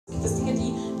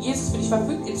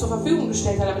für dich zur Verfügung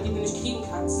gestellt hat, aber die du nicht kriegen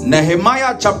kannst.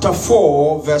 Nehemiah chapter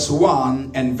 4 verse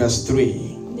 1 and verse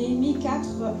 3. Néhémie 4,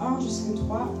 1 jusqu'au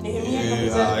 3.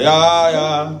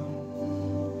 Yeah.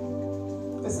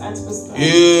 Vers 1 bis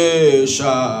 3.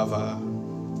 Shava.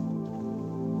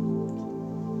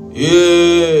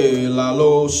 La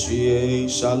losie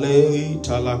shale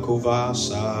talakova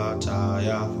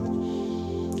sataya.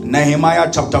 Nehemiah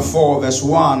chapter 4 verse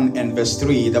 1 and verse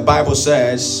 3. The Bible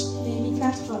says, Néhémie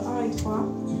 4,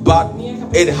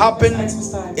 1 et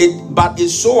 3. but it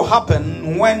so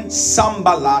happened when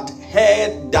Sanballat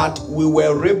heard that we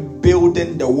were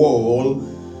rebuilding the wall,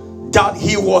 that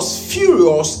he was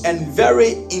furious and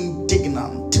very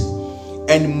indignant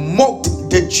and mocked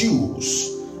the Jews.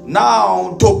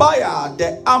 Now Tobiah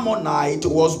the Ammonite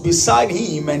was beside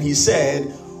him, and he said,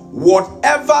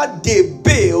 whatever they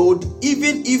build,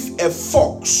 even if a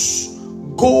fox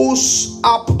goes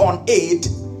up on it,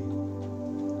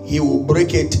 he will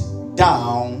break it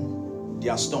down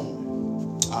their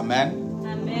stone. Amen.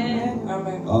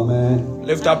 Amen.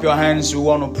 Lift up your hands, we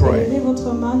want to pray. Levez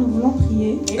votre main, nous voulons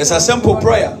prier. It's a simple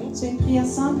prayer. C'est une prière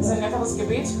simple. C'est ein einfaches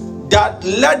Gebet. That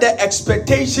let the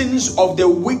expectations of the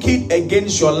wicked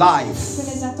against your life Que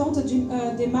les attentes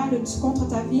des mâles contre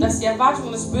ta vie Dass die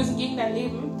Erwartungen des Bösen gegen dein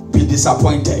Leben be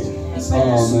disappointed.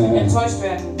 enttäuscht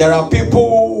werden. There are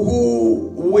people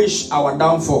who wish our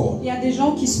downfall. Il y a des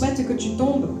gens qui souhaitent que tu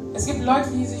tombes. Es gibt Leute,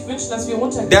 die sich wünschen, dass wir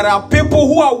runtergehen. There are people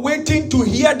who are waiting to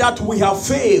hear that we have Il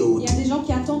failed. y a des gens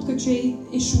qui attendent que tu aies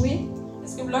échoué.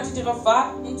 Es gibt Leute, die darauf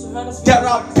warten, um zu hören, dass wir There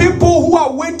are people who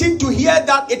are waiting to hear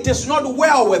that it is not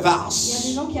well with Il y a des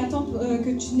us. gens qui attendent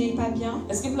que tu n'es pas bien.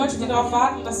 Es gibt Leute, die darauf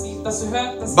warten, dass du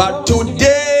hörst, dass But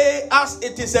today, as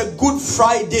it is a Good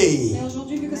Friday, Et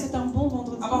aujourd'hui, vu que c'est un bon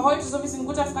vendredi, Aber heute, so wie es ein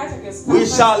guter Freitag ist, we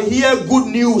shall hear good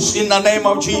news in the name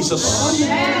of Jesus. wir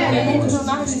gute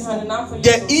Nachrichten hören, im Namen von The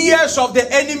Jesus. ears of the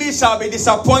enemy shall be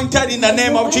disappointed in the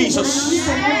name of Jesus.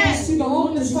 Die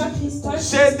Ohren des Teufels täuschen.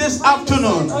 Say this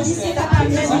afternoon,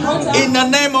 in the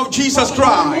name of Jesus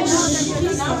Christ.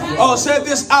 Oh, say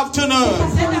this afternoon,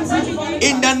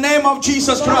 in the name of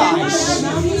Jesus Christ.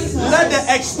 Let the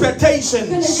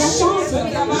expectations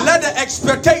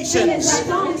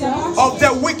of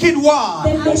the wicked one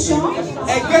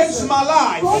against my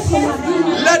life,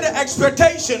 let the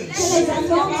expectations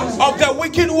of the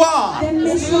wicked one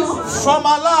from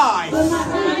my life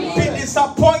be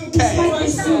disappointed.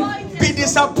 Be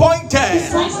disappointed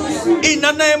in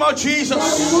the name of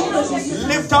Jesus.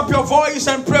 Lift up your voice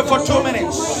and pray for 2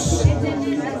 minutes.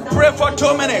 Pray for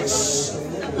 2 minutes.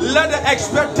 Let the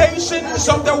expectations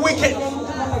of the wicked,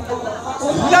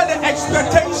 let the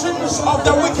expectations of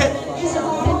the wicked,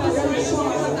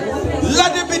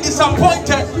 let it be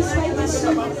disappointed.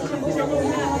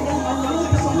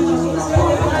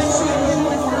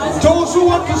 Those who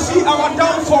want to see our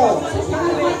downfall,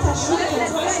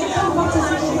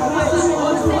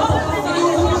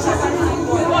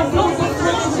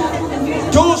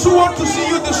 those who want to see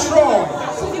you destroyed,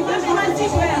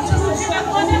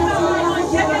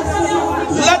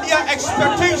 let their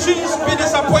expectations be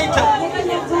disappointed.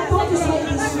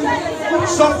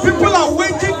 Some people are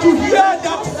waiting to hear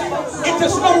that it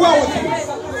is not well with you.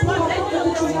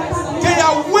 They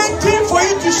are waiting for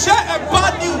you to share a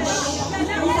bad news.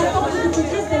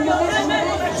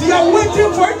 They are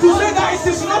waiting for you to say that it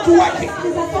is not working.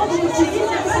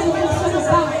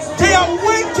 They are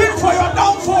waiting for your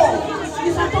downfall.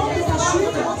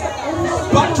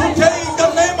 But today, in the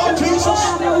name of Jesus,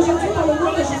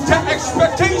 the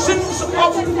expectations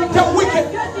of the wicked,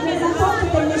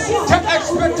 the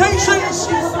expectations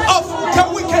of the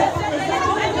wicked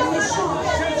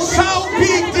shall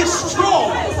be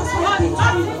destroyed.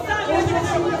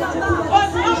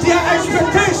 Their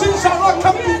expectations shall not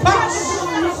come to pass.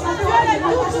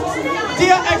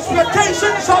 Their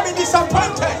expectations shall be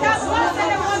disappointed.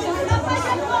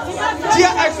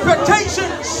 Their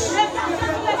expectations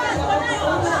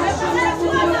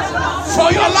for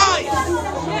your life,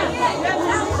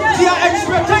 their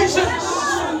expectations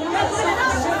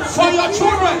for your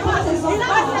children,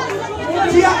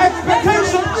 their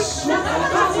expectations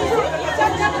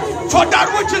for that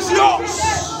which is yours,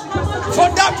 for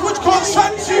that which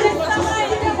concerns you.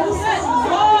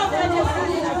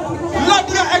 Let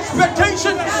their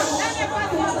expectations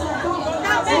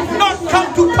not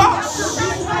come to pass.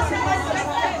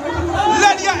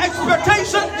 Let their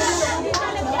expectations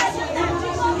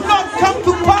not come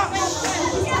to pass.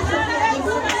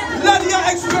 Let your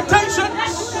expectations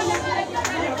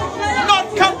not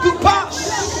come to pass.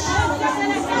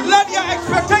 Let your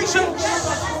expectations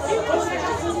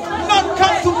not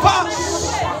come to pass.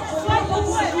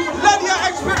 Let your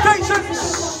expectations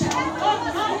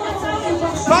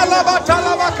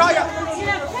Shakalabatalabakaya.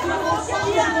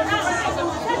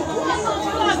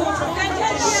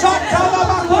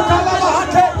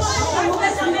 Shakalabakotalabahate.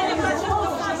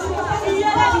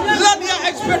 Let their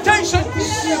expectations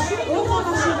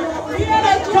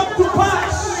come to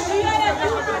pass.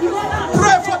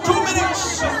 Pray for 2 minutes.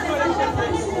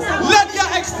 Let your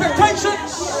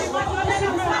expectations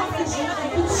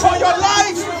for your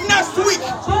life next week,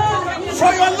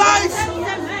 for your life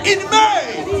in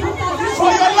May,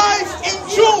 for your life in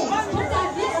June,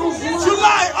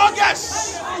 July,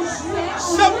 August,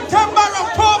 September,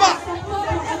 October,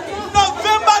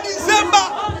 November, December.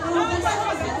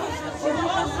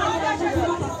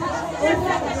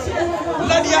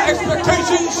 Let your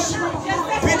expectations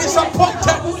be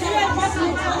disappointed.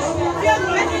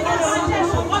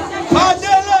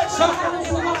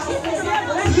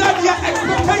 Let your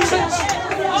expectations.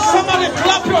 Somebody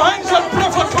clap your hands and pray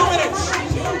for 2 minutes.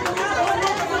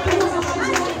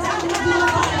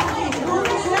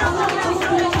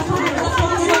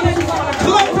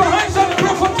 Clap your hands and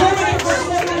pray for 2 minutes.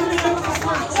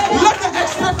 Let the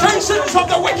expectations of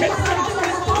the wicked,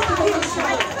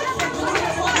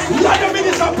 let them be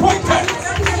disappointed.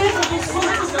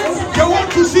 They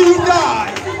want to see you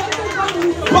die,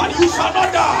 but you shall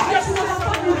not die.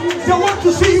 They want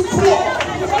to see you poor,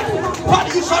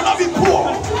 but you shall not be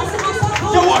poor.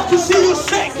 They want to see you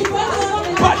sick,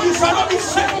 but you shall not be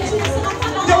sick.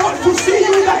 They want to see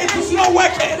you that it is not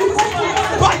working,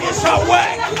 but it shall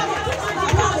work.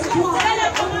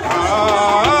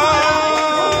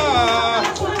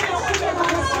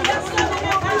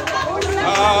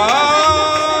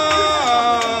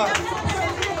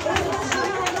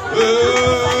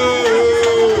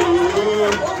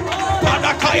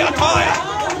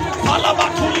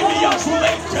 Palabatulimia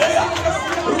Zuletea,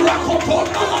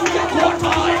 Rakotona Lamia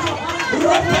Kuatai,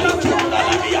 Repelatuna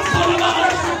Lamia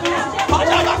Palamai,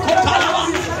 Palamakotalama,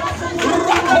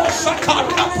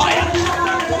 Rakosakata Paya,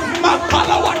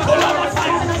 Mapalawatola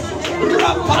Mataya,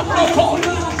 Rapandokon,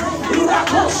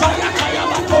 Rakosayakaya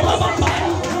Matola Mataya,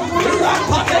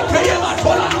 Rapatekaya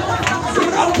Matola,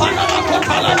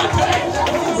 Rapanakotala Mataya,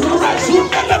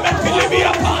 Razuna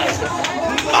Mepilimia Paya,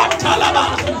 Matalama.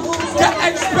 The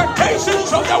expectations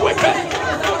of the wicked.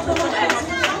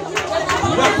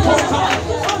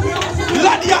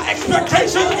 Let your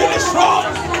expectations be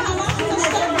destroyed.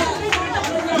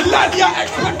 Let your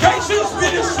expectations be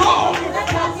destroyed.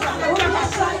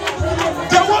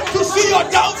 They want to see your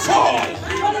downfall.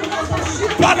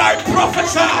 But I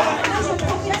prophesy,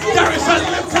 there is a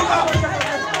lifting up.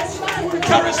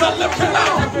 There is a lifting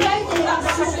up.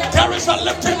 There is a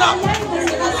lifting up.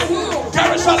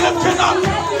 There is a lifting up.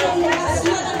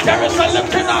 There is a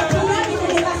lifting up.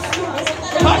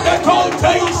 Padakol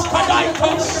days,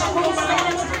 Padikos.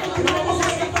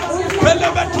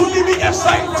 Belevetulimi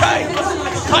esaite.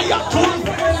 Hayatun,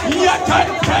 Yatai,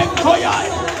 Koyai.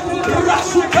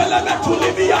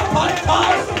 Rasukelevetulimi apai.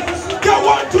 They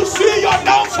want to see your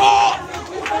downfall.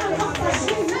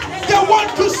 They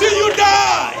want to see you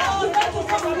die.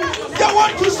 They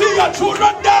want to see your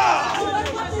children die.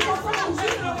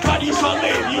 But you shall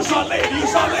live, you shall live, you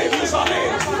shall live, you shall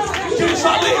live. You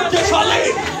shall live, you shall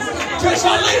live. You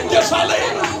shall live, you shall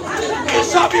live. It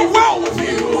shall be well with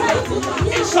you.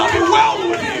 It shall be well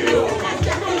with you.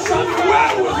 It shall be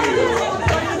well with you.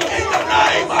 In the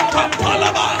name of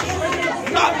Kampalama,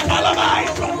 not Palamai.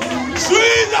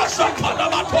 Jesus of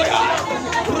Palamatoya.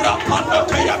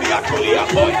 Rapandoteya Miatulia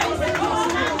Poya.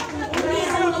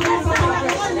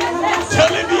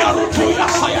 Telebia Rutuya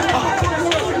Sayaka.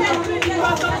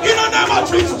 In the name of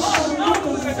Jesus.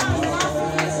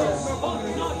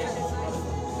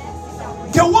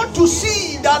 They want to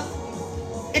see that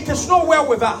it is not well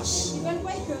with us. Ils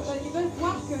veulent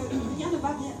voir que rien ne va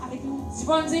bien avec nous. Sie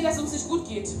wollen sehen, dass es uns nicht gut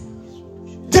geht.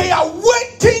 They are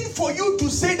waiting for you to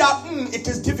say that it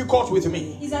is difficult with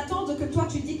me. Ils attendent que toi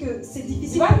tu dis que c'est Sie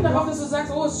difficile. warten darauf, dass du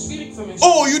sagst, oh, es ist schwierig für mich.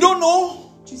 Oh, you don't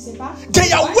know? Tu sais pas.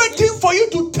 They are waiting for you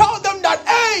to tell them that,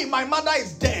 hey, my mother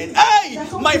is dead. Hey,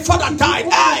 my father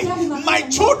died. Hey, my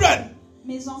children.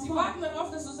 Mes Sie enfants. warten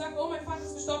darauf, dass du sagst, oh, mein Vater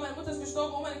ist gestorben, meine Mutter ist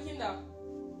gestorben, oh, meine Kinder.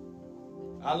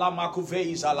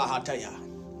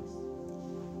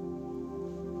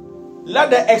 Let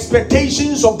the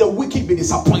expectations of the wicked be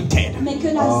disappointed. Mais que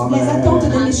les attentes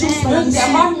des méchants soient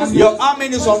déçues. Your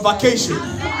amen is on vacation.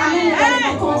 Amen,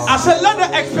 les vacances. I said, let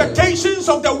the expectations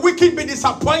of the wicked be Que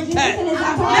disappointed. les attentes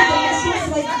des méchants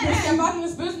soient déçues. Die Erwartung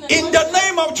des Bösen In the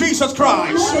name of Jesus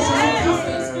Christ.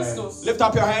 Christus. Lift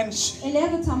lift up your hands.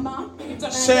 Élève ta main.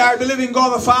 Say, I believe in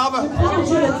God the Father. Crois en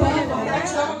Dieu le Père.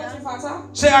 Ich glaube an den Vater.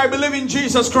 Say, I believe in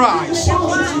Jesus Christ.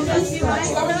 Crois en Jésus-Christ.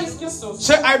 Ich glaube an Jesus Christus.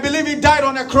 Say, I believe He died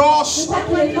on the cross. Crois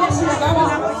qu'il est mort sur la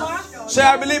croix. Say,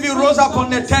 I believe He rose up on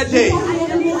the third day. Crois qu'il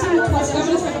est remonté le troisième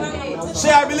jour. Say,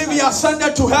 I believe He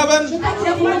ascended to heaven. Crois qu'il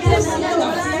est remonté au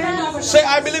ciel. Say,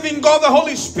 I believe in God the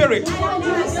Holy Spirit. Crois en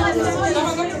Dieu le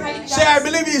Saint-Esprit. Say, I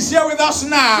believe He's here with us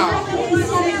now. Il est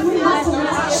ici avec nous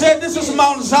maintenant. Say, this is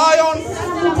Mount Zion.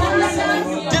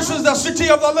 This is the city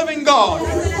of the living God.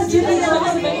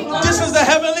 This is the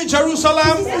heavenly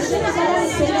Jerusalem.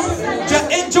 The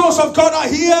angels of God are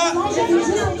here.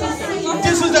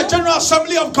 This is the General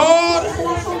Assembly of God.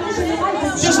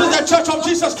 This is the Church of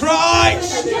Jesus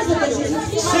Christ.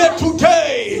 Say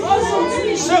today.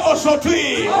 Say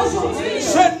aujourd'hui.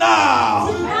 Say now.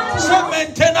 Say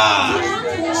maintenant.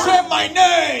 Say my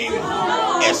name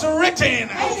is written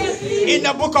in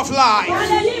the book of life.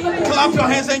 Clap your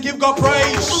hands and give God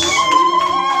praise.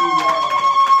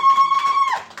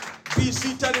 Be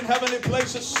seated in heavenly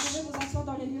places.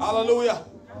 Hallelujah.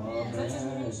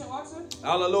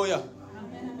 Hallelujah.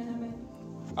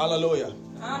 Hallelujah.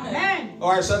 Amen. Oh,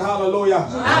 I said hallelujah.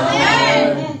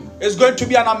 Amen. It's going to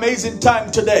be an amazing time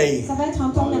today. Ça va être un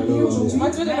temps merveilleux aujourd'hui.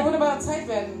 Heute wird eine wunderbare Zeit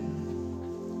werden.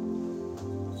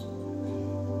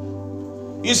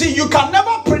 You see, you can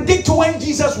never predict when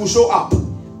Jesus will show up.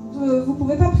 Vous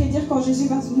pouvez pas prédire quand Jésus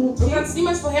va se Du montrer. kannst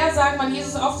niemals vorhersagen, wann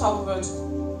Jesus auftauchen wird.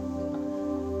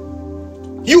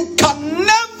 You can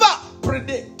never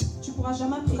predict. Tu pourras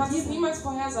jamais Du kannst es prédire. niemals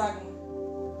vorhersagen.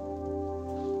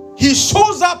 He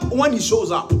shows up when he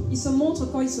shows up. Il se montre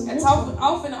quand il se Er montre. taucht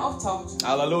auf, wenn er auftaucht.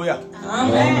 Hallelujah.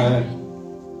 Amen.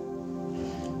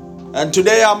 And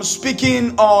today I'm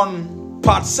speaking on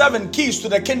part 7, keys to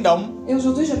the kingdom. Et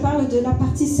aujourd'hui, je parle de la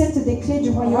partie 7 des clés du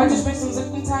royaume. Heute spreche ich zum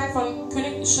 7. Teil von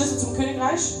Schlüssel zum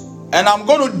Königreich. And I'm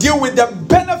going to deal with the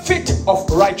benefit of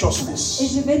Et righteousness.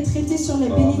 je vais traiter sur les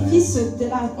bénéfices de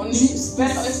la Und ich justice.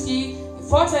 werde euch die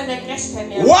Vorteile der Gerechtigkeit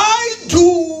lehren. Why do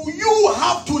you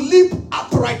have to live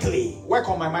uprightly? Work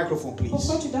on my microphone, please.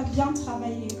 Pourquoi tu dois bien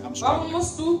travailler? I'm Warum struggling.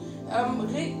 musst du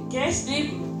gerecht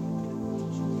leben?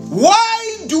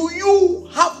 Why do you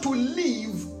have to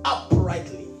live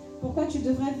uprightly? Pourquoi tu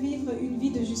devrais vivre une vie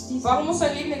de justice? Warum musst du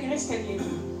ein Leben der Gerechtigkeit leben?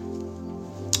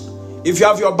 If you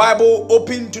have your Bible,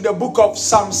 open to the book of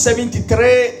Psalm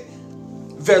 73,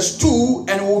 verse 2,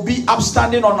 and we'll be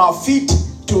upstanding on our feet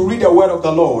to read the word of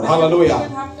the Lord. Wenn ihr die Hallelujah.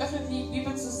 Bibel habt, öffnet die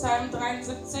Bibel zu Psalm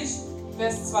 73,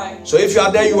 Vers 2. So if you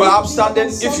are there, you are upstanding.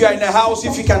 If you are in the house,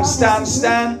 if you can stand,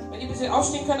 stand. Wenn ihr bitte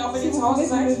aufstehen könnt, auch wenn Si ihr vous zu Hause pouvez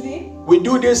vous seid. lever, We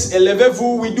do this,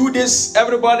 élevez-vous, we do this,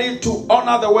 everybody, to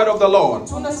honor the word of the Lord.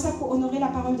 on fait ça pour honorer la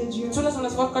parole de Dieu. Tun das, um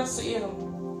das Wort Gottes zu ehren.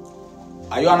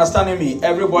 Are you understanding me?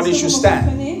 Everybody Est-ce que should vous stand.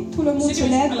 comprenez? Tout le monde Steht se ihr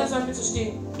nicht, lève. alle sollen bitte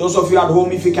stehen. Those of you at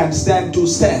home, if you can stand, to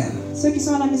stand. Ceux qui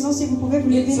sont à la maison, si vous pouvez vous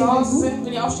Die lever, zu Hause levez-vous. sind,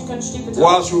 wenn ihr aufstehen könnt, steht bitte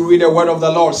auf. Whilst we read the word of the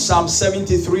Lord, Psalm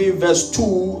 73, verse 2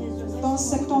 Dans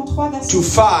 73, verset to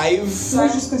 5, 2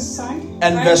 jusqu'à 5,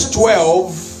 and verse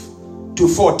 12 to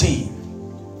 14.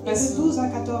 et de 12 à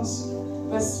 14.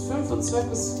 Vers 5 und 12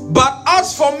 bis But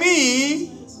as for me,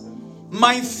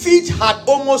 my feet had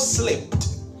almost slipped.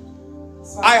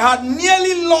 2. I had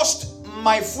nearly lost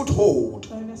my foothold,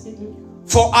 Dans le verset 2.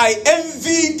 for I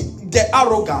envied the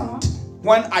arrogant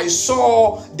when I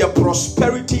saw the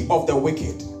prosperity of the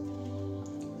wicked.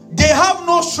 They have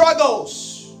no struggles.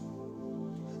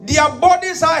 Their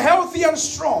bodies are healthy and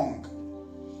strong.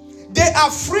 They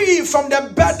are free from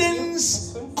the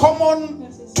burdens common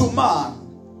to man.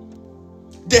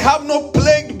 They have no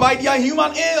plague by their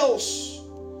human ills.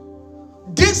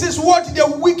 This is what the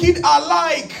wicked are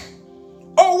like,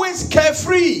 always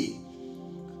carefree.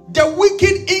 The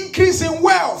wicked increase in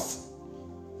wealth.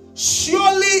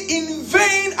 Surely in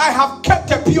vain I have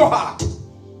kept a pure heart.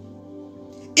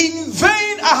 In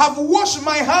vain I have washed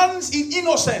my hands in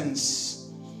innocence.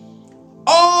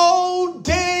 All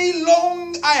day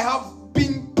long I have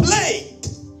been plagued.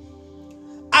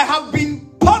 I have been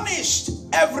punished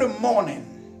every morning.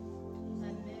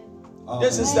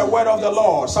 This is the word of the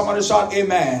Lord. Somebody shout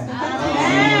amen.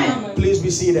 Amen. Please be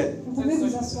seated. Vous pouvez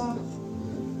vous asseoir.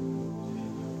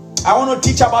 I want to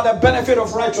teach about the benefit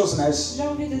of righteousness. J'ai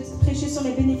envie de prêcher sur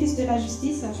les bénéfices de la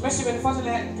justice. Ich möchte über die Vorteile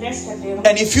der Gerechtigkeit lehren.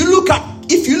 And if you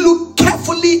look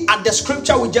carefully at the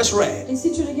scripture we just read, Et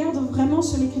si tu regardes vraiment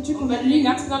sur l'écriture qu'on Und va wenn du dir lire,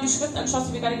 ganz genau die Schrift anschaust,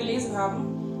 die wir gerade gelesen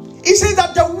haben, it says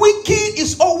that the wicked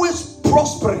is always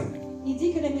prospering. il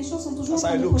dit que les méchants sont toujours en That's how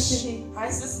train it de looks. prospérer.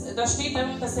 heißt es, da steht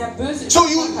dann, dass der Böse So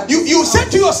Erfolg hat. you say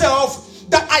to yourself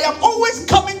that I am always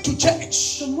coming to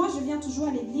church. Que moi, je viens toujours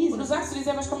à l'église. Und du sagst zu dir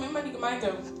selber, ich komme immer in die Gemeinde.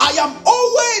 I am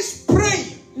always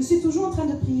praying. Je suis toujours en train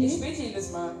de Ich prier. bete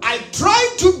jedes Mal. I try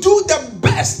to do the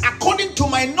best according to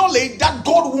my knowledge that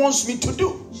God wants me to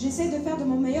do. J'essaie de faire de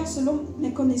mon meilleur selon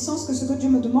mes connaissances que ce que Dieu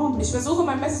me demande. Ich versuche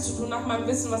mein Bestes zu tun nach meinem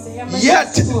Wissen, was der Herr möchte. Yet,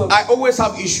 dass ich tue. I always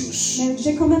have issues. Mais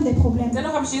j'ai quand même des problèmes.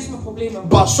 Dennoch habe ich jedes Mal Probleme.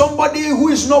 But somebody who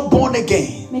is not born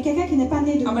again, Mais quelqu'un qui n'est pas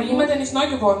né de Aber nouveau, jemand, der nicht neu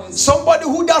geboren ist, somebody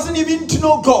who doesn't even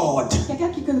know God, quelqu'un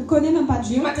qui ne connaît même pas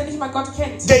Dieu, jemand, der nicht mal Gott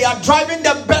kennt, they are driving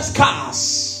the best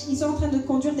cars. ils sont en train de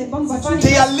conduire des bonnes voitures.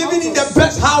 They are living in the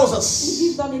best Ils houses.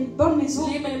 vivent dans les bonnes maisons.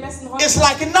 sie leben in den besten It's Häusern.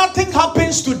 like nothing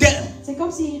happens to them. C'est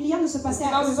comme si rien ne se passait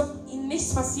à Genauso, als eux. ob ihnen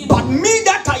nichts passiert. But me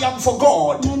that I am for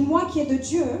God, Mais moi qui est de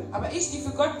Dieu, Aber ich, die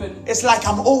für Gott bin, it's like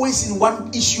I'm always in one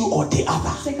issue or the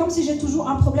other. c'est comme si j'ai toujours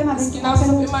un problème ist avec genauso avec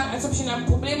l'autre. immer, als ob ich in einem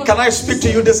Problem Can I speak to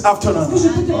you this afternoon? Je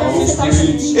peux te parler cet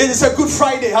après-midi. It is a good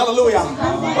Friday. Hallelujah.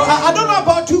 I don't know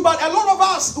about you, but a lot of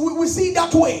us, we see it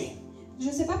that way. Je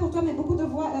sais pas pour toi, mais beaucoup de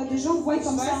gens voient Ich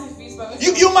comme weiß ça. nicht, wie es bei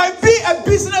euch You might be a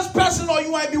business person or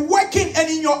you might be working and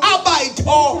in your arbeit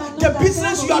or the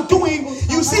business you are doing,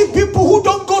 you see people who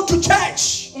don't go to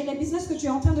church. Et les business que tu es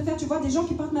en train de faire, tu vois des gens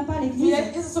qui partent même pas à l'église.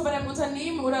 Vielleicht ist es so bei deinem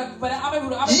Unternehmen oder bei der Arbeit, wo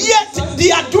du arbeitest. Yet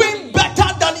they are doing better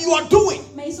than you are doing.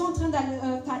 Mais ils sont en train d'aller,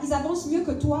 ils avancent mieux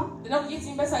que toi. Dennoch geht es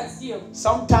ihnen besser als dir.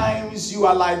 Sometimes you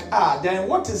are like, then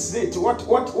what is it? What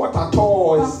at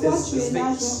all Parfois is tu es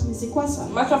là, this? genre, mais c'est quoi ça?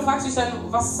 Manchmal fragst du dich dann,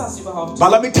 was ist das überhaupt?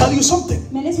 But let me tell you something.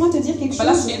 Mais laisse-moi te dire quelque Aber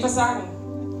lass chose. mich etwas sagen.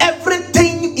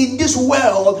 Everything in this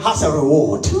world has a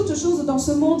reward. Toute chose dans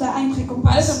ce monde a une Alles auf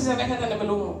récompense. dieser Welt hat eine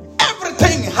Belohnung.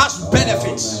 Everything has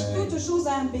benefits. Toute chose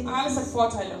a un bénéfice. Alles hat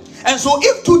Vorteile. And so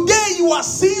if today you are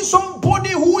seeing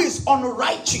somebody who is Et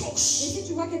unrighteous si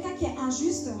tu vois quelqu'un qui est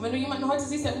injuste, Und wenn du jemanden heute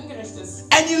siehst, der ungerecht ist,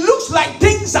 and it looks like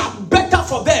things are better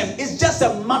for them, it's just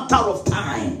a matter of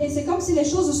time. et c'est comme si les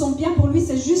choses sont bien pour lui,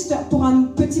 c'est juste pour un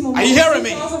petit moment. Are you hearing me?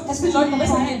 genauso Est-ce wie que es tu Leuten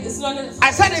besser comprends? geht, ist nur eine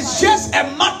I said it's just a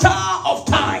matter of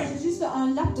time. C'est juste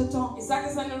un laps de temps. Ich sage,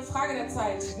 es ist eine Frage der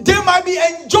Zeit. They might be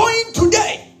enjoying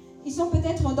today Ils sont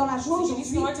peut-être dans la joie Sie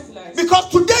genießen aujourd'hui, heute vielleicht, because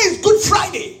today is Good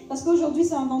Friday. parce qu'aujourd'hui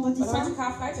c'est un vendredi weil saint. heute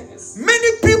Karfreitag ist.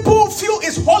 Many people feel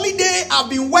it's holiday, I've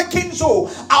been working, so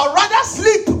I'd rather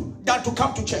sleep than to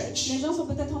come to church. Les gens sont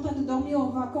peut-être en train de dormir en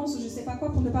vacances ou je sais pas quoi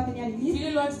pour ne pas venir à l'église.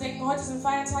 Viele Leute denken, heute ist ein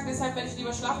Feiertag, deshalb werde ich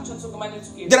lieber schlafen, statt zur Gemeinde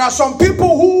zu gehen. There are some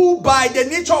people who, by the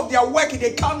nature of their work,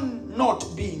 they cannot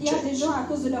be in Il y a des church. gens à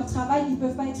cause de leur travail, ils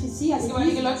peuvent pas être ici à Es gibt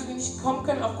einige l'église. Leute, die nicht kommen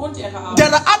können aufgrund ihrer Arbeit.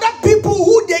 There are other people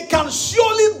who they can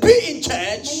surely be in Mais il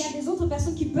church, y a des autres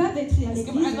personnes qui peuvent être à Es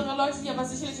gibt l'église, andere Leute, die aber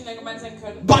sicherlich in der Gemeinde sein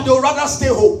können. but they'll rather stay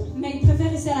home. mais ils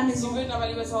préfèrent rester à la Sie maison. würden aber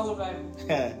lieber zu Hause bleiben.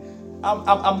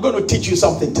 I'm going to teach you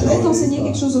something Je vais today. t'enseigner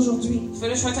quelque chose aujourd'hui. Ich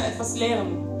will euch heute etwas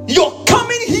lehren. Your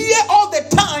coming here all the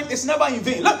time is never in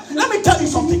vain. Let me tell you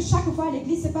something. Chaque fois à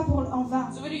l'église, c'est pas pour en vain.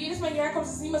 So wie du jedes Mal hierher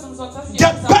kommst, ist es niemals umsonst. Das The will ich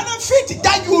dir sagen. benefit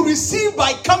that you receive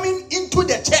by coming into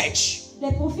the church,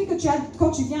 Les profits que tu as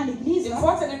quand tu viens à l'église, Den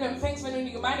Vorteil, den du empfängst, wenn du in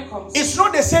die Gemeinde kommst, it's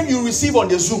not the same you receive on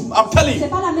the Zoom. I'm telling c'est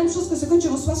you. pas la même chose que ce que tu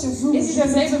reçois sur Zoom. ist nicht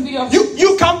dasselbe wie auf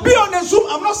You can be on the Zoom.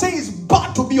 I'm not saying it's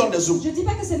bad to be on the Zoom. Je dis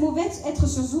pas que c'est mauvais être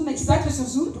sur Zoom, mais tu peux être sur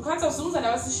Zoom. Du kannst auf Zoom sein,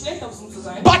 aber es ist schlecht, auf Zoom zu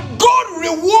sein. But God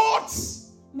rewards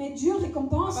Mais Dieu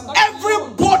récompense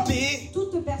everybody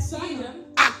toute personne Jedem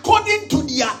according to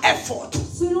their effort.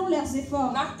 selon leurs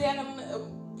efforts. nach deren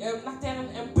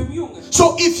Bemühungen.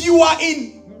 So if you are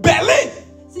in Berlin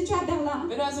Si tu es à Berlin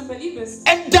Wenn du also in Berlin bist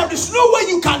and there is no way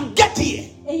you can get here,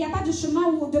 et il n'y a pas de chemin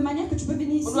ou de manière que tu peux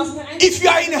venir ici, und du hast keinen if you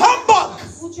are in Hamburg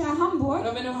ou tu es à Hamburg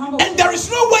oder wenn du in Hamburg and there is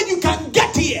no way you can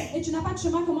get here, et tu n'as pas de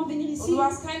chemin, comment venir und ici? du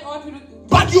hast keinen Ort, wie du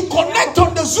but you connect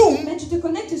on the Zoom, Mais tu te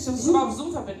connectes sur dich aber auf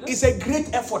Zoom, Zoom verbindest, it's a great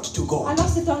effort to God. alors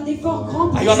c'est un effort grand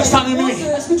pour Are you understanding me?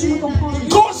 Est-ce que tu me comprends?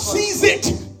 God sees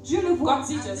it Dieu le voit. Gott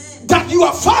sieht es. that you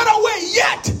are far away,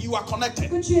 yet you are connected.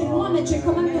 Que tu es loin, mais tu es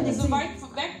quand même Dass connecté. du weit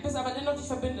weg bist, aber dennoch dich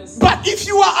verbindest. But if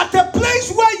you are at a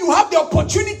place where you have the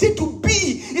opportunity to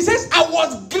be, it says, I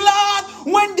was glad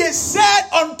when they said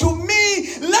unto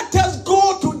me, let us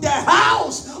go to the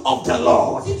house of the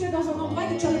Lord. Si tu es dans un endroit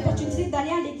et que tu as l'opportunité d'aller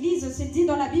à l'église, c'est dit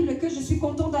dans la Bible que je suis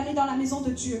content d'aller dans la maison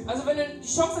de Dieu. Also wenn du die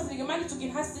Chance hast, in die Gemeinde zu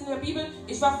gehen, hast du in der Bibel,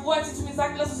 ich war froh, als sie zu mir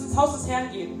sagten, lass uns ins Haus des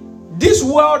Herrn gehen. This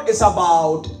world is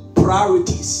about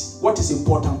priorities. What is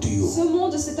important to you? Ce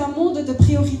monde, c'est un monde de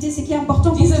priorité, c'est qui est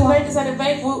important pour Diese toi. Welt ist eine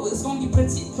Welt, wo es um die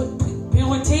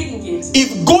Prioritäten geht.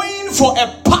 If going for a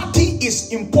party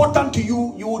is important to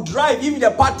you, you will drive. If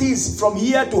the party is from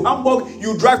here to Hamburg,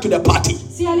 you drive to the party.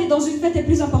 Si aller dans une fête est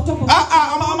plus important pour toi,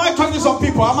 Am I talking to some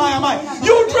people? Am I?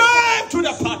 You drive to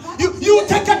the party. You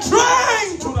take a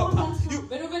train to the party.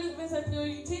 Wenn es eine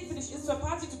Priorität für dich ist, zur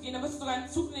Party zu gehen, dann wirst du sogar einen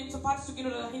Zug nehmen, zur Party zu gehen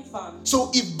oder dahin fahren. So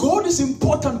if God is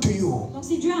important to you, donc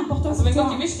si Dieu est important Also pour wenn Gott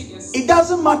toi, dir wichtig ist, it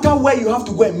doesn't matter where you have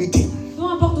to go and meet him. peu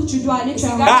importe tu dois aller, tu Ist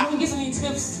as egal, Ah. wohin du gehst und ihn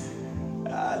triffst.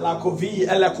 La Covid,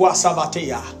 elle est quoi,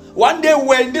 Savatea. One day we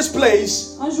were in this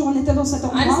place. Un jour, on était dans cet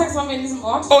Eines endroit. Tages waren wir in diesem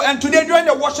Ort. Oh, and today during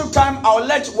the worship time, I'll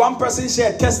let one person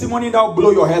share a testimony that will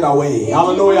blow your head away. Et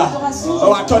Hallelujah. durant l'adoration,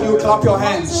 Oh, I told you, clap your Heute,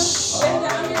 hands. während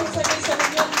der Anbetungszeit, will ich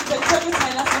dann den Zeugnis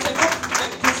teilen lassen, dass der Kopf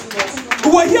weggeschmissen wird.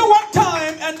 We were here one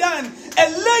time, and then a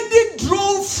lady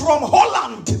drove from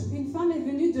Holland Une femme est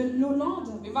venue de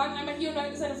l'Hollande Wir waren einmal hier und da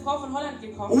ist eine Frau von Holland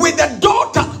gekommen. with a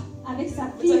daughter, avec sa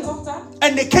Mit fille. seiner Tochter.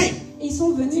 and they came. Et ils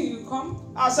sont Sie venus. gekommen.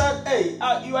 I said, hey,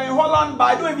 you are in Holland, but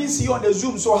I don't even see you on the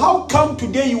Zoom. So how come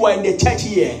today you are in the church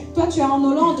here? Toi, tu es en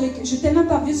Hollande. Je t'ai même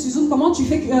pas vu sur Zoom. Comment tu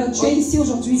fais que tu es ici Sie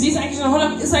aujourd'hui? ist eigentlich in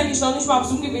Holland, ist eigentlich noch nicht mal auf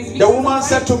Zoom gewesen. Wie The kann woman es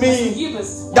said to sein, dass me du hier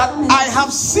bist? that I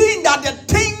have seen that the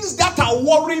things that are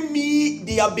worrying me,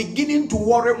 they are beginning to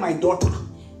worry my daughter.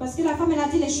 Parce que la femme, elle a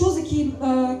dit les choses qui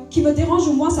me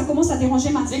dérangent moi, ça commence à déranger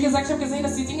ma Sie fille. hat gesagt, ich habe gesehen,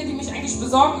 dass die Dinge, die mich eigentlich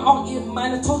besorgen, auch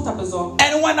meine Tochter besorgen.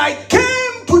 And when I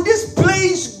came to this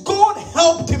place, God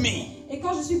helped me. Et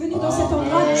quand je suis venue dans cet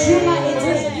endroit, Dieu m'a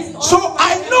aidé. So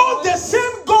I know the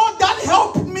same God that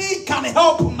helped me can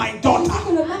help my Je daughter. sais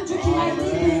que le même Dieu qui m'a aidé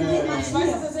peut aider ma Ich weiß,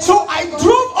 fille. dass er So I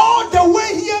drove all the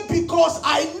way here because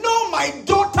I know my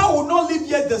daughter will not live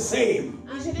here the same.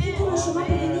 Et j'ai pris tout le chemin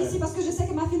pour venir ici parce que je sais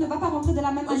que ma fille ne va pas rentrer de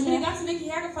la même Und ich bin den manière. ganzen Weg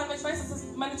hierher gefahren, weil ich weiß, dass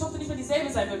meine Tochter nicht mehr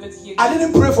dieselbe sein wird, wenn sie hier I geht.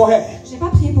 didn't pray for her. J'ai pas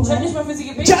prié pour Ich habe elle. nicht mal für sie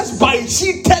gebetet. Just by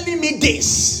she telling me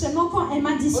this, Seulement quand elle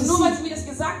m'a dit Und nur weil ceci, sie mir das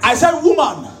gesagt I hat, said,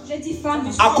 woman, j'ai dit femme,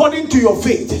 according to your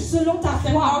faith, selon ta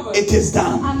der foi, Glaube. it is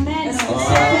done. Amen.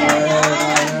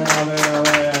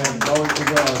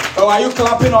 Oh, are you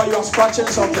clapping or you are scratching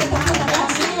something?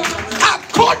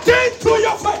 According to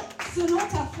your faith, Selon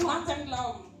ta foi, Nach deinem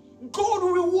Glauben. God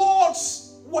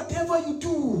rewards whatever you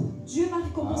do. Dieu va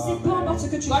récompenser peu importe ce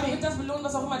que tu Gott fais. wird das belohnen,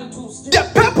 was auch immer du tust. The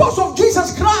purpose of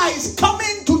Jesus Christ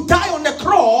coming to die on the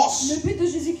cross Le but de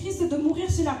Jésus-Christ, c'est de mourir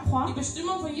sur la croix. Die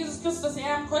Bestimmung von Jesus Christus, dass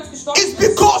er am Kreuz gestorben is ist,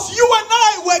 because you and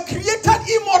I were created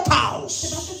C'est immortals.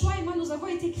 parce que toi et moi, nous avons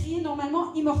été créés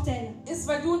normalement immortels. ist,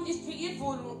 weil du und ich kreiert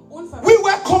wurden, We unverwandt.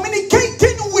 were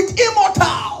communicating with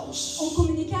immortals, On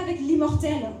communiquait avec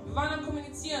l'immortel. Wir waren am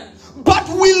Kommunizieren. but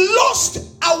we lost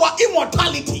our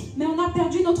immortality. Mais on a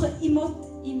perdu notre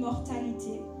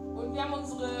immortalité. Und wir haben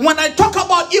unsere... When I talk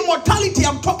about immortality,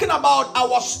 I'm talking about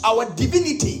our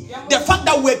divinity, the fact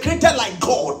that we're created like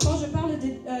God. Quand je parle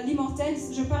de l'immortel,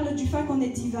 je parle du fait qu'on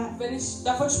est divin. Wenn ich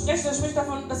davon spreche, dann spreche ich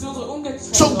davon, dass wir unsere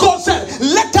Ungleichheit So God said,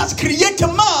 let us create a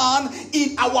man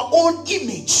in our own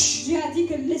image. Dieu a dit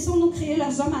que laissons-nous créer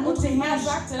les hommes à Und notre er image.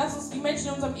 sagte, lass uns die Menschen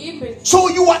in unserem Ebenbild. So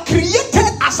you are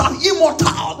created as an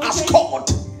immortal, as God.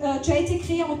 Tu as été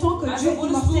créé en tant que Dieu Also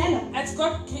wurdest du immortel, als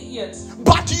Gott kreiert.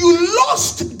 But you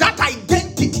lost that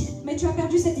identity. mais tu as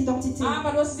perdu cette identité.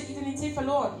 Aber du hast diese Identität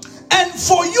verloren. And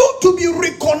for you to be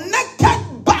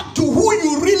reconnected back to who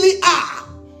you really are,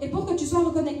 Et pour que tu sois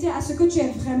reconnecté à ce que tu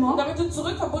es vraiment, Und damit du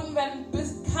zurückverbunden werden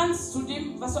kannst zu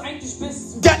dem, was du eigentlich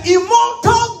bist. the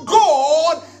immortal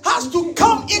God has to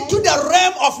come into the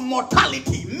realm of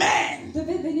mortality. Man,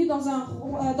 devait venir dans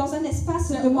un espace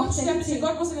Der de unsterbliche mortalité.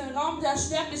 Gott muss in den Raum der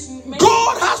sterblichen Menschen.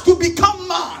 God has to become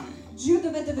man Dieu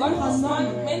devait Gott devenir un muss Mann homme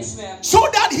und Mensch werden. so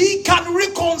that he can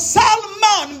reconcile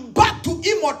man back to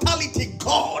immortality.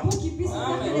 God. pour qu'il puisse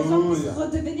faire que les hommes puissent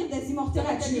redevenir des immortels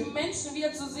à Damit er die Dieu. Menschen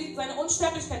wieder zu sich, seine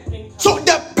Unsterblichkeit bringen kann. So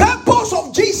the purpose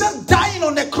of Jesus dying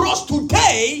on the cross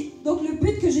today Donc le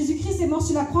but que Jésus-Christ est mort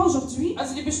sur la croix aujourd'hui,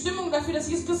 Also die Bestimmung dafür, dass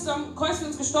Jesus Christus am Kreuz für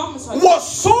uns gestorben ist heute,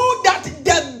 was so that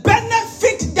the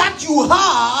benefit that you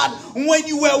had when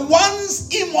you were once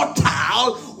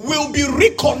immortal will be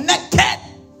reconnected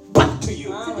back to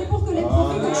you. c'était pour que les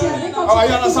profits que tu avais quand Ah, tu you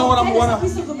étais understand what I'm immortel, ça gonna-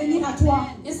 puisse revenir à toi.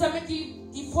 ist damit die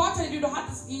Vorteile, die du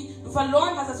hattest, die du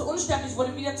verloren hast, als du unsterblich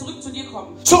wurde, wieder zurück zu dir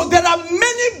kommen. So there are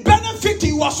many benefits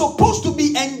you are supposed to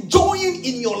be enjoying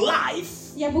in your life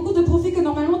Il y a beaucoup de profits que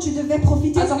normalement tu devais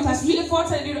profiter Also dans gibt ta es vie, viele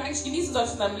Vorteile, die du eigentlich genießen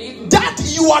sollst in deinem Leben. that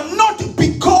you are not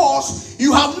because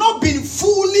you have not been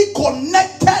fully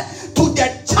connected to the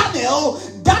channel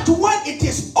that when it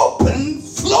is open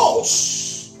flows.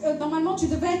 Normalement tu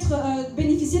devais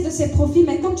bénéficier de ces profits,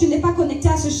 mais comme tu n'es pas connecté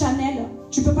à ce channel,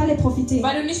 tu peux pas les profiter.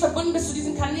 Weil du nicht verbunden bist zu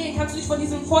diesen Kanälen, kannst du nicht von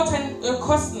diesen Vorteilen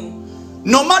kosten.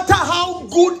 No matter how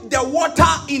good the water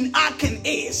in Aachen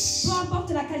is, Peu importe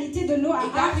la qualité de l'eau à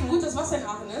Egal wie gut Aachen, das Wasser in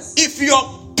Aachen ist, if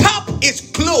your tap is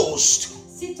closed,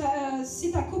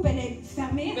 si ta coupe elle est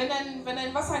fermée, wenn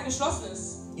dein Wasser geschlossen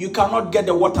ist, you cannot get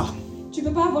the water. tu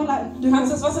peux pas avoir de du kannst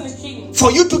l'eau. das Wasser nicht kriegen.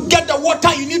 For you to get the water,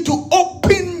 you need to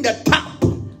open the tap.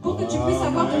 Pour que tu puisses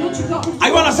avoir de l'eau, tu dois Are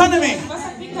you understanding Wenn me? du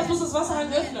Wasser kriegen kannst, musst du das Wasser halt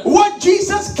öffnen. What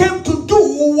Jesus came to do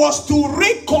was to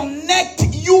reconnect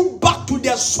you back to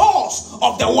the source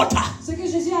of the water. Ce que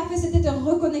Jésus a fait, c'était de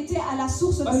reconnecter à la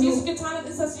source de Was Jesus l'eau. getan hat,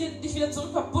 ist, dass er dich wieder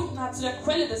zurück verbunden hat zu der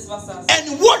Quelle des Wassers.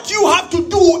 And what you have to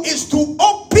do is to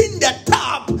open the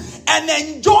tap and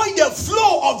enjoy the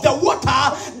flow of the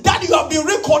water that you have been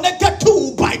reconnected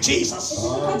to by Et Jesus. c'est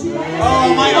pourquoi tu dois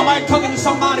Am I talking to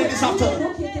somebody this afternoon?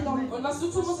 l'eau qui était dans le Und was du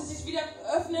tun musst, ist dich wieder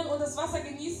öffnen und das Wasser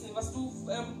genießen, was du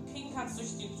kriegen kannst durch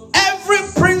den Tod. Every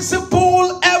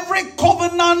principle, every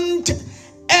covenant,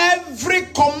 every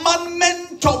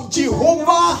commandment of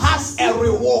Jehovah has a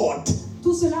reward.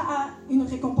 Tout cela a une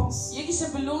récompense. Jegliche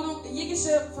Belohnung,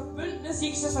 jegliche Verbündnis,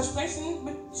 jegliches Versprechen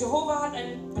mit Jehova hat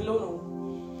eine Belohnung.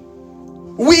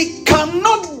 We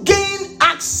cannot gain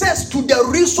access to the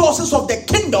resources of the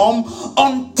kingdom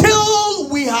until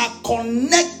we are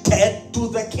connected to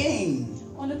the king.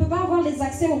 On ne peut pas avoir les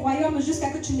accès au royaume jusqu'à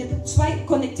ce que tu sois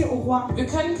connecté au roi. Wir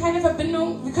können keine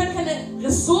Verbindung, wir können keine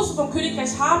Ressourcen vom Königreich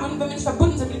haben, wenn wir nicht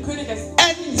verbunden sind mit dem Königreich.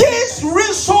 And these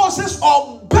resources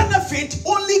of benefit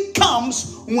only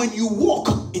comes when you walk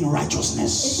in Et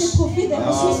righteousness. ces profits des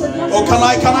ressources viennent. Oh,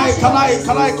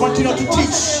 can I continue to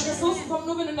teach? Ressourcen kommen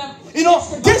nur, wenn du da. You know,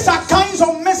 these are kinds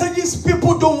of messages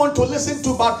people don't want to listen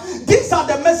to, but these are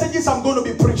the messages I'm going to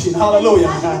be preaching. Les Hallelujah.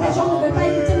 gens ne veulent pas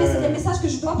écouter, mais c'est des messages que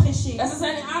je dois prêcher. Das ist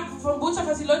eine Art von Botschaft,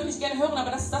 was die Leute nicht gerne hören,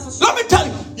 aber das ist das, was Let me tell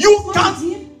you, Laisse-moi te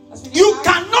dire, you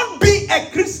cannot be a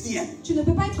Christian tu ne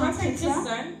peux pas être Du un kannst kein Christ chrétien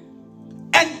sein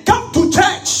and come to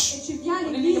church et tu viens à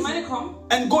und in die l'église Gemeinde kommen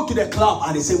and go to the club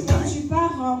at the same et time. tu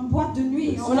pars en boîte de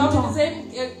nuit en und même auch in temps.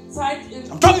 derselben Zeit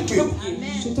in I'm talking to you. Club gehen.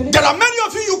 Je te l'ai There are many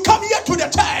of you, you come here to the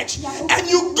church and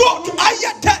you go to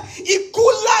Ayata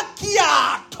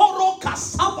Ikulakia Toro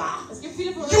Kasaba. Es gibt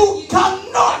viele von euch, You die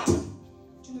cannot.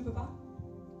 Tu ne peux pas.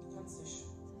 Du kannst nicht.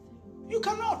 You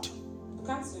cannot. Du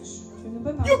kannst nicht. Tu ne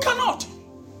peux pas. You cannot.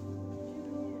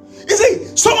 You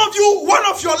see, some of you, one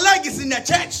of your legs is in the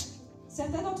church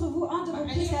Certains d'entre vous, un de vos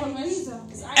pieds Einige c'est à von euch l'église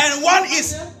ist and one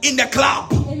is in the club.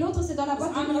 et l'autre c'est dans la das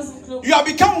boîte de andere nuit. ist im Club. You have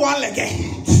become one leg.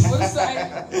 Wurdest du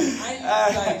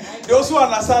ein Those who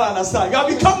understand. You have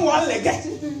become one leg.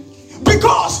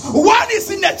 Because one is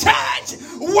in the church,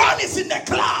 one is in the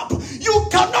club. You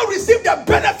cannot receive the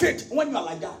benefit when you are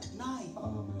like that.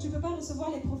 Tu ne peux pas recevoir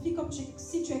les profits comme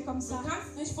si tu es comme ça. Du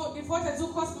kannst nicht den Vorteil so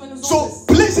kosten, wenn du so So bist.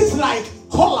 places like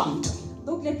Holland,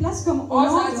 Donc les places comme Orte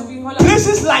also Hollande wie Holland,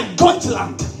 places like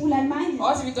Deutschland, ou l'Allemagne,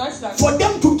 Orte wie Deutschland, for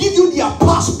them to give you their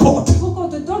passport, pour qu'on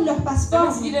te donne leur passeport,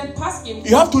 damit sie dir den Pass geben.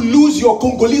 you have to lose your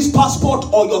Congolese passport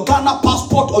or your Ghana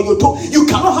passport or you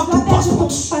cannot have tu dois two perdre ton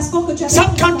passports. passeport que tu as.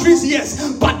 Some countries,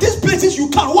 yes, but these places you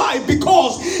can. Why?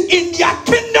 Because in their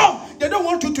kingdom, they don't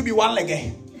want you to be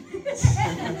one-legged.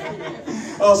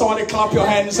 Oh, somebody clap your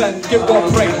hands and give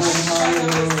God praise.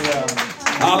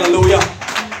 Hallelujah.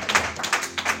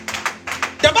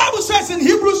 The Bible says in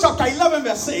Hebrews chapter 11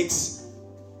 verse 6,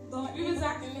 Die Bibel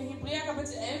sagt in Hebräer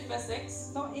Kapitel 11, Vers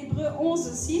 6, Dans Hébreux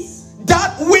 11, 6,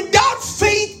 that without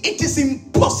faith it is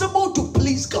impossible to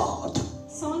please God.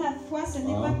 sans la foi, ce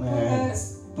n'est pas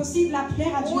possible à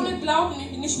plaire à Dieu. ohne Glauben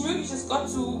nicht möglich ist, Gott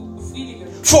zu befriedigen.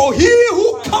 For he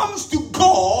who comes to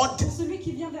God Pour celui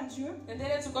qui vient vers Dieu, Denn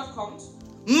der zu Gott kommt,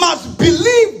 must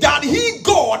believe that he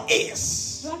God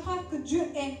is. doit croire que Dieu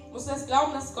est. muss erst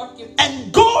glauben, dass es Gott gibt.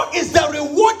 And God is the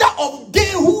rewarder of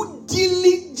they who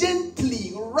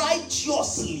diligently,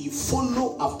 righteously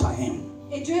follow after him.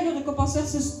 Et Dieu est le récompenseur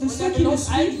de Und ceux er qui le belohnt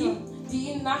all suivent. die,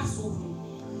 die ihn nachsuchen.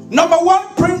 Number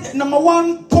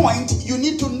one point you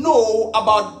need to know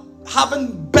about having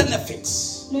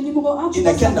benefits. Le numéro 1, tu In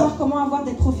dois the kingdom. savoir comment avoir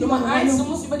des profits dans Nummer le 1, du royaume.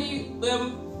 musst über die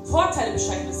Vorteile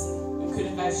Bescheid wissen im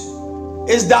Königreich.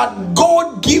 Is that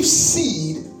God gives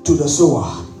seed to the sower.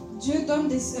 Dieu donne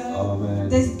des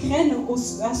graines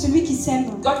à celui qui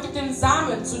sème. Gott gibt den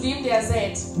Samen zu dem, der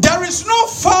sät. There is no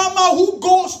farmer who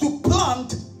goes to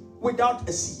plant without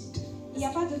a seed. Il n'y a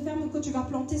pas de ferme que tu vas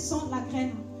planter sans la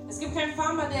graine. Es gibt keinen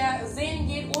Farmer, der säen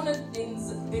geht ohne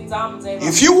den Samen selber.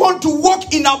 If you want to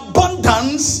walk in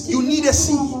abundance, you need a Pour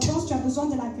seed. l'abondance, tu as besoin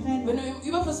de la graine. Wenn du im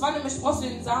Überfluss wandeln möchtest, brauchst du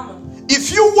den Samen.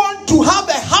 If you want to have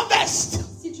a harvest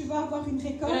Si tu veux avoir une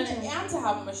Wenn du récolte eine Ernte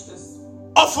haben möchtest,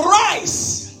 of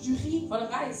rice, du riz, von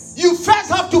Reis, you first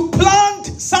have to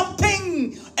plant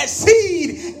something, a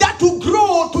seed that will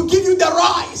grow to give you the tu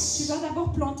rice. dois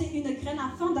d'abord planter une graine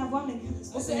afin d'avoir les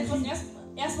musst du etwas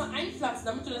erstmal einpflanzen,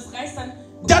 damit du das Reis dann...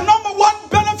 The number one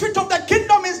benefit of the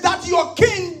kingdom is that your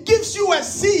king gives you a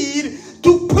seed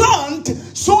to plant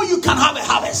so you can have a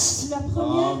harvest.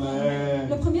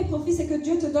 Le premier profit, c'est que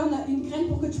Dieu te donne une graine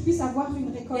pour que tu puisses avoir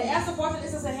une récolte. Der erste Vorteil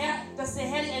ist, dass der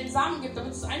Herr dir einen Samen gibt,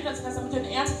 damit du es einpflanzen kannst, damit du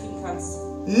eine Ernte kriegen kannst.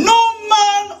 No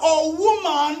man or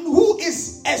woman who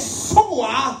is a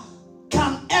sower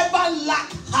can ever lack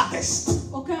harvest.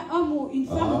 Aucun homme ou ou une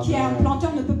femme qui est un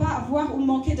planteur ne peut pas avoir ou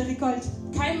manquer de récolte.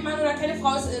 Kein Mann oder keine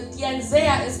Frau, die ein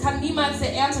Säher ist, kann niemals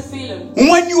der Ernte fehlen.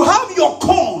 When you have your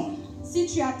corn Si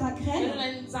tu as ta Wenn graine du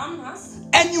deinen Samen hast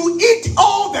and you eat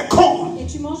all the corn, et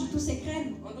tu manges tous ces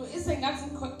graines, und du isst den ganzen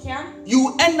Kern,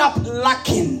 you end up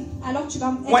lacking alors tu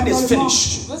vas when être it's dans le manque.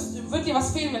 finished. wird dir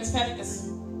was fehlen, wenn es fertig ist.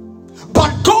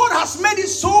 But God has made it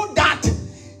so that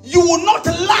you will not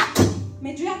lack.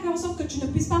 Mais Dieu a fait en sorte que tu ne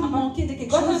puisses pas manquer de quelque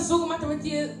Gott hat es chose. so gemacht, damit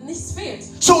dir nichts fehlt.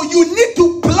 So you need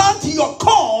to plant your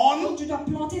corn. Donc tu dois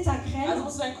planter ta Also graine.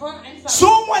 musst du dein Korn einpflanzen. So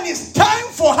when it's time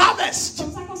for harvest,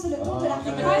 Comme ça, quand c'est le tour de la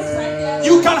Damit récolte, es Zeit der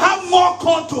you can have more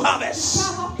corn to tu peux harvest.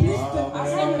 avoir plus de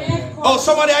Also graines. mehr Korn. Oh,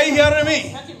 somebody, are you hearing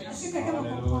me? Hört ihr Est-ce mich? que quelqu'un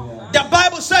me comprend? The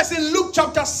Bible says in Luke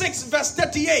chapter 6, verse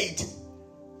 38.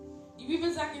 Die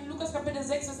Bibel sagt in Lukas Kapitel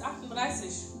 6, Vers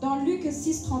 38. Dans Luc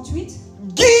 6, 38,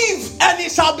 Give and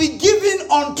it shall be given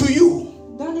unto you.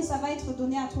 donne et ça va être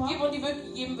donné à toi. Gib und die wird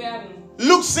gegeben werden.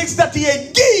 Luke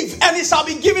 6:38. Give and it shall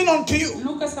be given unto you.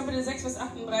 Lukas Kapitel 6, Vers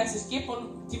 38. Gib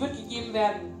und die wird gegeben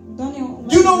werden. Donne et on va-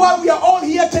 Do you know why we are all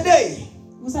here today?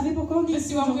 Vous savez pourquoi on est Wisst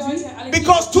ici ihr, warum wir aujourd'hui? heute alle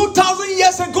Because 2000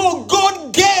 years ago,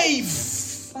 God gave.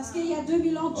 Parce qu'il y a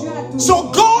 2000 ans, Dieu a donné. So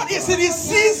God is in the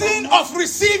season of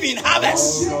receiving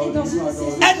harvest. Dieu est dans une saison.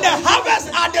 And the harvest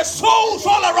are the souls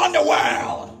all around the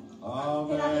world.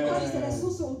 Et la récolte, c'est la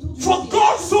source autour du For monde.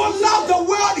 God so loved the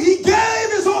world, He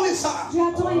gave His only Son. Dieu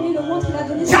a tant aimé le monde qu'il a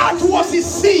donné. That was His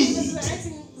Das seed. ist der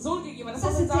einzige Sohn gegeben. Das Ça,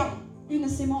 ist ein c'était Samen. une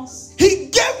sémence. He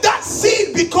gave that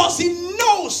seed because He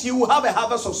knows He will have a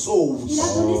harvest of souls. Il a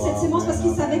donné cette sémence parce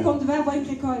qu'il savait qu'on devait avoir une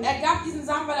récolte. Er gab diesen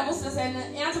Samen, weil er wusste, dass er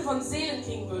eine Ernte von Seelen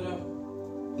kriegen würde.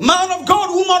 Man of God,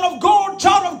 woman of God,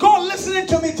 child of God, listening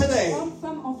to me today. Homme,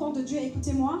 femme, enfant de Dieu,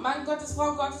 écoutez-moi. Mann Gottes,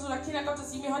 Frau Gottes oder Kinder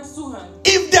Gottes, die mir heute zuhören.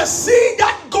 If the seed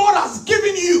that God has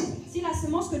given you Si la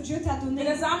sémence que Dieu t'a Wenn donnée,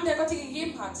 der Samen, der Gott dir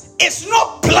gegeben hat, is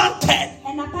not planted,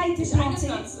 elle n'a pas été nicht plantée,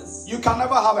 eingepflanzt ist, you can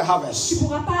never have a tu harvest. ne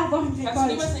pourras pas avoir une kannst du niemals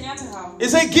récolte. eine Ernte haben. He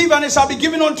said, give and it shall be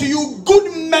given unto you good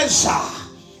measure.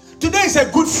 Today is a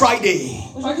Good Friday.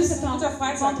 Aujourd'hui, c'est un Guter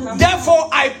Freitag. vendredi. Therefore,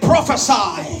 I C'est prophesy.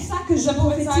 pour ça que je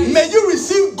prophétise May you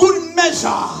receive good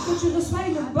measure que tu reçois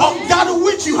une bonne of that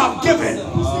which you have given.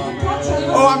 pour ce que toi tu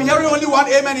as Oh, I'm hearing only one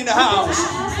amen in the house.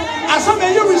 I said,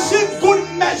 may you receive good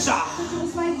measure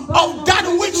of that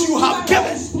which you have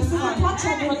given. Pour ce que toi tu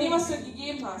as Von dem, donné. was du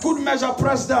gegeben hast. Good measure,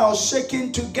 pressed down,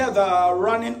 shaken together,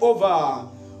 running over,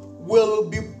 will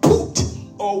be put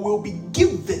or will be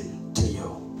given to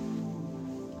you.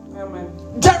 Amen.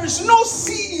 There is no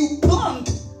seed you plant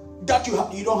that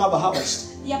you don't have a harvest.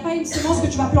 Il n'y a pas une sémence que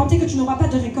tu vas planter que tu n'auras pas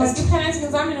de Es récolte. gibt keinen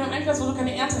einzigen Samen, den du einpflanzt, wo du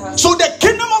keine Ernte hast. So the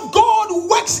kingdom of God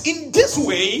works in this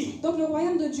way. Donc le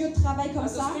royaume de Dieu travaille comme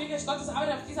Also ça. das Königreich Gottes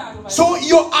arbeitet auf diese Art und Weise. So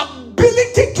your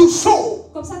ability to sow,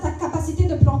 Comme ça, ta capacité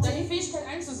de planter, Deine Fähigkeit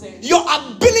einzusehen. your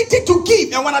ability to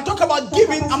give, and when I talk about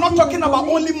giving, I'm not talking about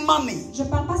only money. je ne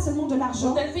parle pas seulement de l'argent.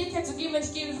 Und deine Fähigkeit zu geben, wenn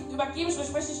ich gebe, übergebe,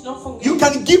 spreche ich noch von You Geben.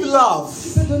 can give love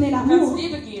Tu peux donner Du kannst l'amour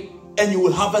Liebe geben. and you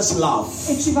will harvest love.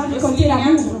 et tu vas récolter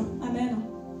l'amour. Amen.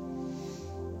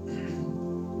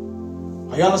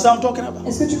 You understand what I'm talking about?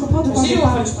 Est-ce que tu comprends de quoi Verstehst je du,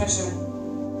 wovon parle? ich spreche?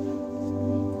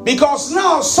 Because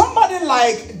now somebody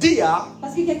like Dia,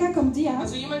 Parce que quelqu'un comme Dia,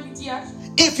 Also jemand wie Diak,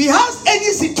 if he has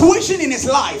any situation in his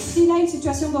life, s'il a une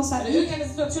situation dans sa wenn er vie, irgendeine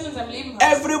Situation in seinem Leben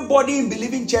hat, everybody in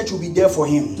Believing Church will be there for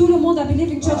him. tout le monde à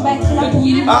Believing Church va être là pour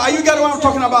lui. Are you getting what I'm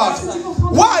talking about?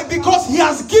 Why? Because he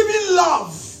has given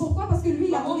love. Pourquoi? Parce que lui,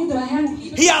 il a donné de weil er l'amour. die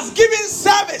Liebe He has given Il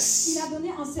service. a donné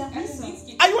un er hat den service. Dienst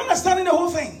gegeben. Are you understanding the whole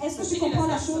thing? Est-ce que tu comprends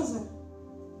la chose?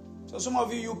 So some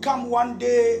of you come one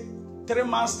day, 3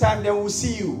 months time, then we'll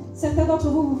see you. Certains d'entre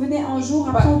vous, vous venez un jour,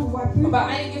 après on ne vous voit plus. Aber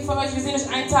einige von euch, wir sehen euch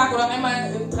einen Tag oder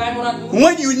einmal in 3 Monaten.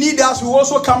 When you need us, we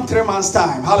also come 3 months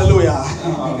time. Hallelujah.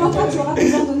 Et quand toi tu auras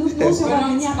besoin de nous, nous on Wenn sera du uns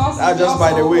venir. brauchst, Ah, just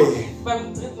by the way.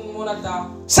 beim 3. Monat da.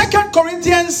 2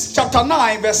 Corinthians chapter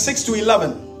 9, verse 6 to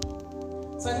 11.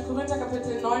 2. Korinther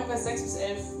Kapitel 9, Vers 6 bis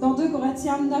 11. Dans 2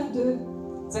 Corinthiens 9, de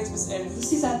 6 bis 11.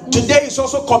 6 à 11. Today is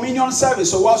also communion service.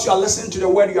 So whilst you are listening to the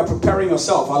word, you are preparing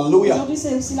yourself. Hallelujah. Aujourd'hui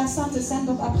c'est aussi la Sainte Seine,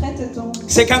 donc après t'es ton...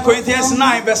 2 Corinthians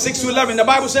 9, verse 6 to 11. The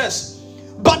Bible says,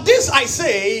 but this I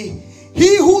say,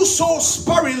 he who sows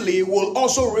sparingly will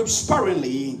also reap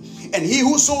sparingly, and he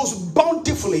who sows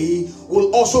bountifully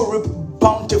will also reap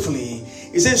bountifully.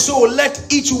 It says, so let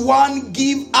each one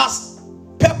give us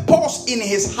purpose in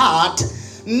his heart,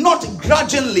 not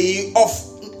grudgingly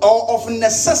of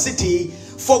necessity,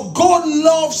 for God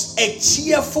loves a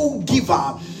cheerful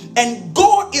giver, and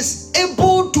God is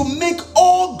able to make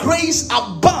all grace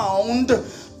abound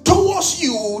towards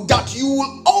you, that you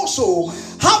will also,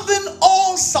 having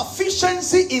all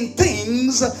sufficiency in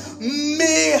things,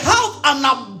 may have an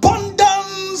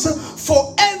abundance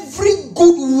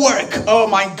Oh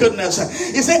my goodness.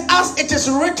 He said, as it is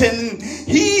written,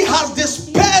 he has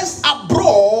dispersed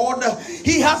abroad,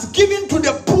 he has given to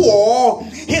the poor,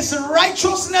 his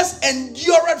righteousness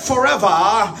endureth forever.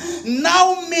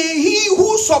 Now may he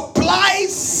who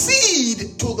supplies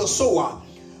seed to the sower,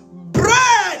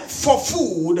 bread for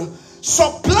food,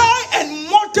 supply and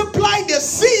multiply the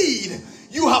seed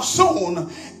you have sown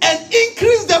and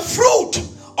increase the fruit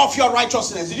of your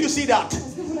righteousness. Did you see that?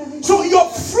 So your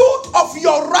fruit of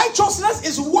your righteousness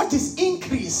is what is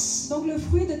increased. Donc le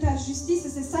fruit de ta justice,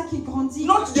 c'est ça qui grandit.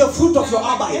 Not the fruit of your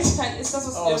arbeit.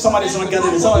 Oh, somebody's not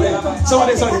getting it. Somebody.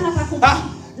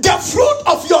 The fruit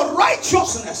of your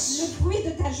righteousness Le fruit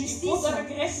de ta justice,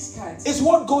 is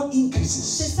what God c'est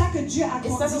increases. ça que Dieu a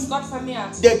Ist das, was grandi. Gott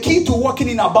vermehrt. The key to walking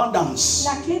in abundance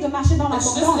La clé de marcher dans Der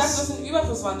Schlüssel dazu, dass l'abondance, du in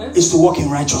Überfluss wandelst, is to walk in c'est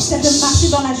de righteousness. marcher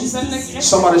dans la ist dann der justice.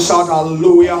 Somebody Gerechtigkeit. shout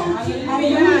hallelujah.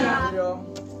 Alléluia.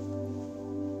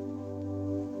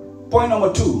 Point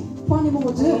number 2. Point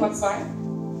numéro 2. Nummer 2.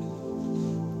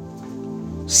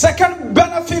 Second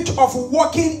benefit of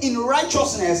walking in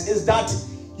righteousness is that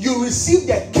you receive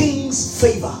the king's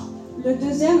favor. Le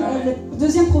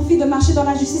deuxième profit de marcher dans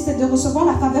la justice, c'est de recevoir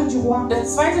la faveur du roi. Der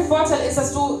zweite Vorteil ist,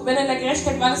 dass du, wenn du in der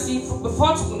Gerechtigkeit wandelst, die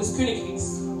Bevorzugung des Königskriegs.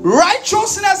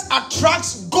 Righteousness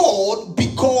attracts God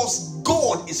because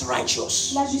God is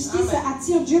righteous. La justice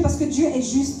attire Dieu parce que Dieu est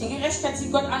juste. Die Gerechtigkeit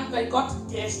zieht Gott an, weil Gott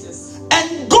gerecht ist.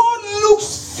 And God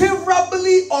looks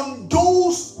favorably on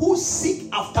those who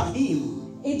seek after him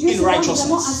Et Dieu in se rend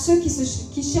vraiment à righteousness. ceux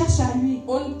qui cherchent à lui.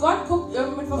 Und Gott guckt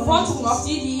mit Bevorzugung auf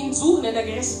die, die ihn suchen in der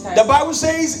Gerechtigkeit. The Bible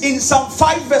says in Psalm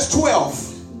 5 verse 12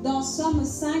 Dans Somme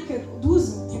 5, 12,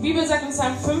 Die Bibel sagt in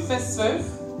Psalm 5, Vers 12,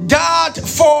 that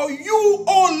for you,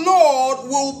 O Lord,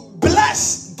 will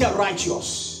bless the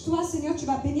righteous. toi Seigneur, tu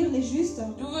vas bénir les justes.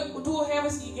 du Herr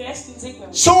wirst die Gerechten segnen.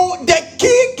 So the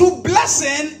key to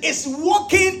blessing is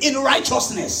walking in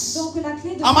righteousness. Donc la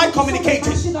clé de Am I de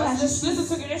communicating? marcher dans la Also der justice. Schlüssel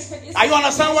zur Gerechtigkeit ist, Are you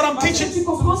understand what I'm teaching? Tu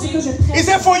comprends ce que je He prêche?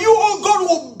 said, for you, O God,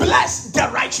 will bless the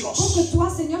Pour righteous. que toi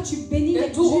Seigneur, tu bénis les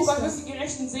denn du, oh Gott, justes. wirst die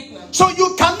Gerechten segnen. So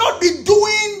you cannot be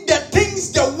doing the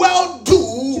things the world Tu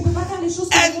do peux pas faire les choses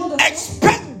que le monde and fait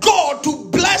expect God to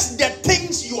bless the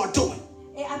things you are doing.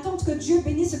 et attendre que Dieu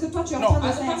bénisse ce que toi tu es en No. train de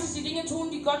Also faire. kannst du die Dinge tun,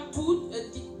 die Gott tut,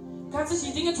 kannst du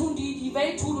die Dinge tun, die die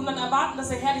Welt tut und dann erwarten, dass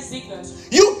der Herr dich segnet.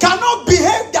 You cannot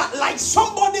behave that like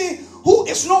somebody who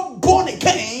is not born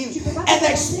again and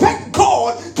expect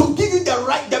God to give you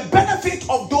the benefit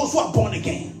of those who are born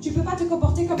again. Tu peux pas te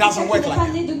comporter comme Doesn't quelqu'un qui work n'est like pas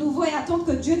né de nouveau et attendre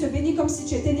que Dieu te bénisse comme si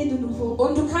tu étais né de nouveau.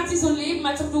 Und du kannst nicht so leben,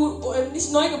 als ob du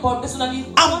nicht neu geboren bist und dann die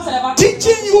Vorteile I'm erwarten.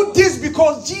 teaching you this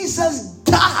because Jesus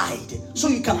died so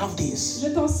you can have this. Je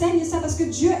t'enseigne ça parce que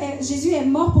Jésus est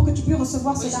mort pour que tu puisses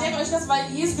recevoir Und ich cela. lehre euch das, weil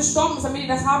Jesus gestorben ist, damit ihr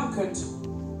das haben könnt.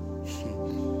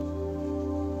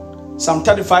 Psalm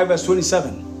 35 verse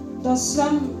 27. Dans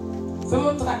Somme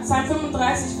Psalm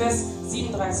 35, Vers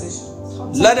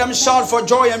 37. Let them shout for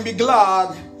joy and be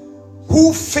glad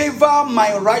who favor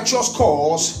my righteous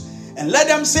cause, and let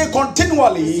them say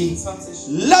continually,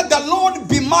 27. let the Lord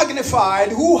be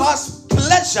magnified who has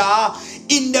pleasure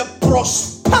in the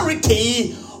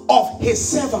prosperity of his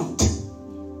servant.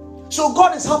 So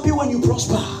God is happy when you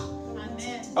prosper.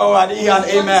 Amen. Oh, and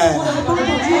amen.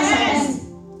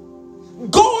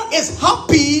 God is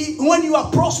happy when you are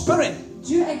prospering.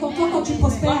 Dieu est content quand tu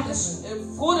prospères. Gott ist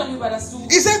froh darüber, dass du...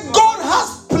 He said God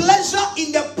has pleasure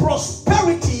in the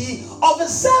prosperity of a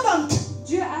servant.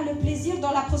 Dieu a le plaisir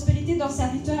dans la prospérité d'un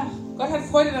serviteur. Gott hat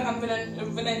Freude daran,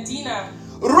 wenn ein Diener...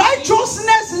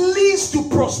 Righteousness leads to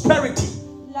prosperity.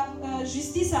 La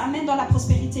justice amène dans la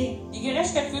prospérité. Die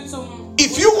Gerechtigkeit führt zum...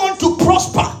 If you want to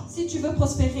prosper, Si tu veux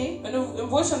prospérer, Wenn du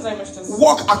im Wohlstand sein möchtest.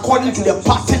 walk according to the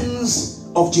patterns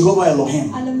of Jehovah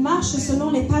Elohim. elle marche selon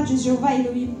les pas de Jéhovah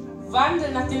Elohim.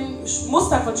 Wandel nach dem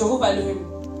Muster von Jehovah Elohim.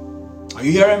 Are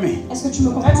you hearing me? Est-ce que tu me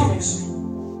Hört ihr comprends? mich?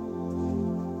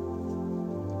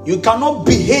 You cannot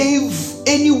behave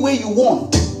any way you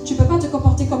want Tu peux pas te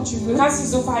comporter comme tu Du veux kannst dich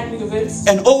so verhalten, wie du willst.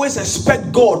 and always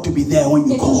expect God to be there when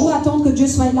you et toujours call. attendre que Dieu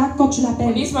soit là quand tu Und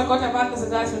l'appelles. nächstes Mal Gott erwarten, dass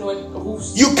da ist, wenn du ihn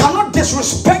rufst. You cannot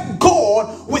disrespect God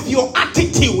with your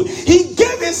attitude. He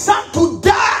gave his son to die.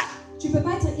 Tu peux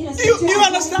pas être irrespectueux You avec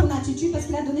understand? ton attitude parce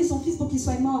qu'il a donné son fils pour qu'il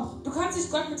soit mort. Du kannst dich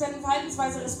Gott mit seiner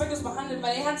Verhaltensweise respektlos behandeln,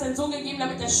 weil er hat seinen Sohn gegeben,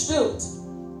 damit er stirbt.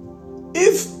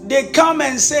 If they come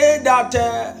and say that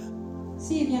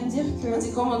Si il vient dire Und sie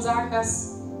que kommen und sagen,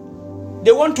 dass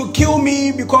they want to kill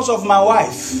me because of my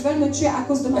wife, ils veulent me tuer à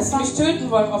cause de ma sie femme. mich töten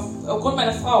wollen aufgrund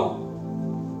meiner Frau.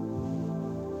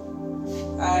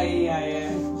 Ei.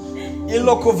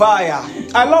 Ilokovaya,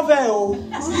 I love her. Oh.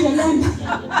 Oh, je l'aime.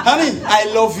 Honey, I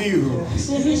love you.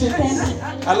 Chérie, je t'aime.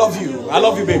 I love you. I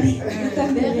love you, baby. Je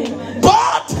t'aime, bébé.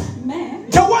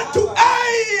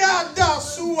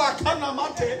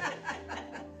 about it.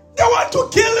 They want to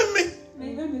kill me. Mais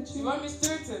ils veulent me Sie tuer. wollen mich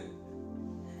töten.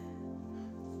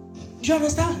 Do you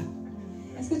understand?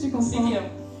 Est-ce que tu Seht comprends? ihr?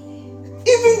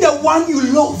 Even the one you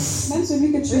love. Même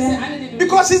celui que Das tu ist der aimes. eine, den du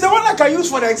Because he's the one I can use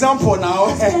for the example now.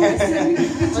 Celui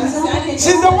que tu aimes.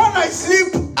 She's the one I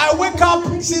sleep, I wake up,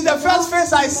 she's the first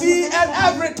face I see and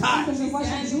every Que time. je vois der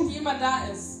chaque eine, jour. die immer da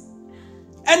ist.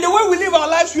 And the way we live our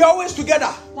lives, we are always together.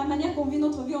 La manière qu'on vit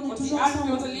notre vie, on est Und die toujours Art, wie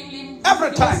wir ensemble. unser Leben leben, Every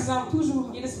immer time. zusammen.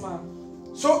 Toujours. Jedes Mal.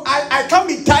 So I can't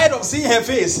be tired of seeing her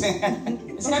face.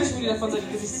 Ich kann nicht müde davon sein,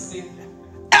 ihr Gesicht zu sehen.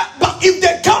 But if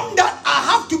they come that I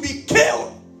have to be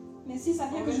killed Mais si ça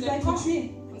vient Und que je wenn dois der être kommt tué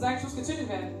und sagt, ich muss getötet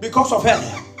werden. because of her,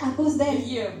 à cause d'elle,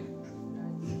 Hier.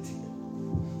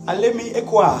 Alemi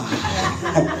Ekwa.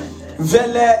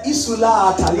 Vele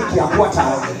Isula Taliki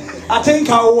Akwata. I think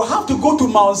I will have to go to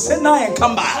Mount Sinai and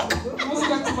come back. Muss ich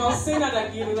dann zum Aussehner da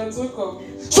gehen und dann zurückkommen.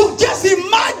 So just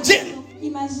imagine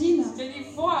imagine Stell dir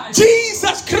vor, ein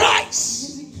Jesus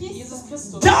Christ Jésus-Christ, Jesus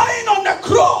Christus, dying on the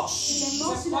cross il est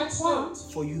mort der sur la Kreuz croix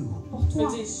stirbt for you. pour für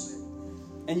toi. dich.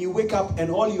 And you wake up and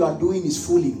all you are doing is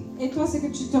fooling. Et toi, c'est que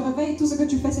tu te réveilles, tout ce que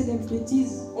tu fais, c'est des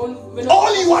bêtises. Und wenn du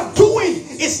All you are doing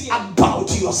is about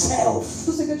yourself.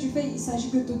 Tout ce que tu fais, il s'agit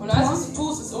que de und alles, toi. was du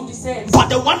tust, ist um dich selbst. But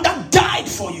the one that died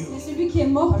for you, Et celui qui est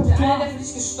mort Aber pour der toi, eine, der für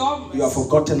dich gestorben you have ist,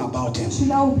 forgotten about him. tu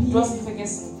l'as oublié. du hast ihn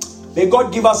vergessen. May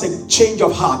God give us a change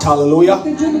of heart. Hallelujah. Que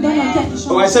Dieu nous donne un cœur qui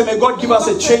So I change. say, may God give us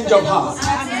a change of heart.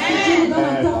 Que Dieu nous donne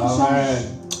un cœur qui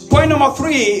change. Point number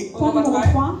 3. Point numéro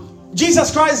 3.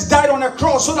 Jesus Christ died on a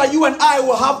cross so that you and I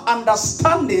will have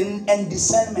understanding and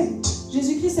discernment.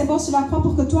 Jésus-Christ est mort sur la croix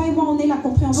pour que toi et moi, on ait la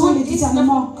compréhension et Du le bist auf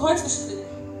discernement. dem Kreuz gestorben.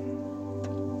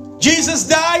 Jesus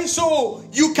died so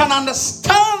you can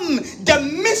understand the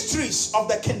mysteries of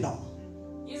the kingdom.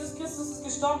 Jesus Christus ist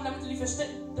gestorben, damit du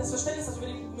das Verständnis hast über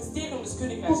die Mysterium des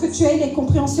Pour que Königreichs. tu aies les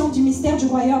compréhensions du mystère du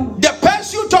royaume. The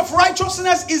pursuit of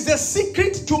righteousness is the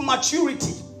secret to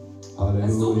maturity.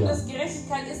 Das Suchen des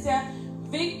Gerechtigkeit ist der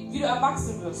Weg, wie du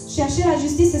erwachsen wirst. Chercher la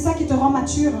justice, c'est ça qui te rend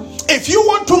mature. If you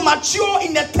want to mature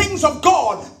in the things of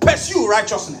God, pursue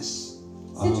righteousness.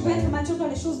 Si tu veux être mature dans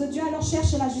les choses de Dieu, alors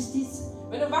cherche la justice.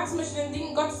 Wenn du wachsen möchtest in den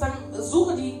Dingen Gottes, dann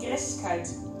suche die Gerechtigkeit.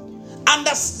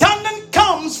 Understanding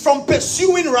comes from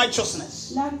pursuing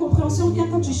righteousness. La compréhension vient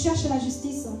quand tu cherches la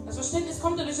justice. Das Verständnis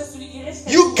kommt dadurch, dass du die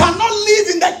Gerechtigkeit You suchst. cannot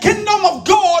live in the kingdom of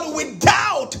God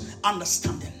without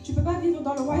understanding. Tu peux pas vivre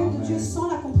dans le royaume de Dieu sans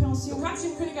la Du compréhension. kannst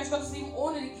im Königreich Gottes leben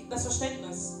ohne das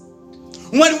Verständnis.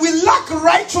 When we lack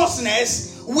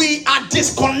righteousness, we are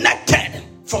disconnected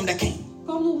from the king.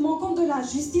 Quand nous manquons de la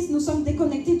justice, nous sommes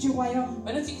déconnectés du royaume.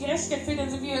 Wenn uns die Gerechtigkeit fehlt, dann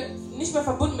sind wir nicht mehr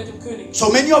verbunden mit dem König. So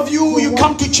many of you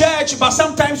come to church, but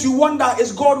sometimes you wonder,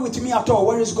 is God with me at all?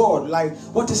 Where is God? Like,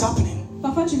 what is happening?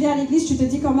 Parfois, tu viens à l'église, tu te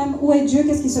dis quand même, où est Dieu?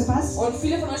 Qu'est-ce qui se passe? Und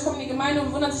viele von euch kommen in die Gemeinde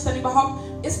und wundern sich dann überhaupt,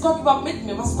 ist Gott überhaupt mit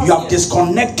mir? Was You have passiert?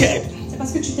 disconnected C'est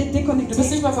parce que tu t'es Du bist déconnecté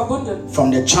nicht mehr verbunden.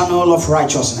 from the channel of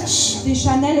righteousness. des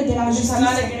channels de la Das ist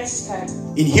allein der justice. Gerechtigkeit.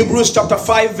 In Hebrews chapter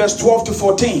 5, verse 12 to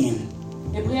 14,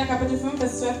 Hebräer Kapitel 5,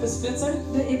 Vers 12 bis 14.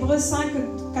 De Hébreux 5,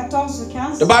 14,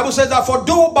 15. the Bible says that for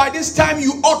though by this time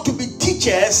you ought to be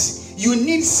teachers, you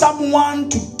need someone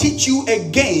to teach you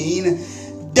again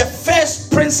the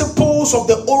first principles of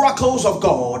the oracles of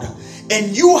God,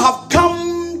 and you have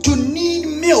come to need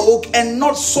milk and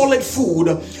not solid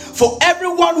food. For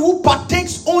everyone who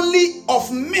partakes only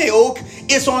of milk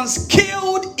is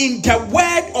unskilled in the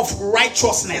word of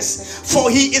righteousness, for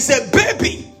he is a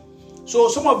baby. So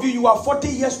some of you are 40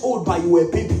 years old, but you were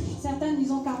a baby. Certains,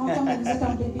 ils ont 40 ans, mais vous êtes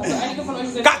un bébé. Also einige von euch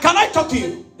sind Can I talk to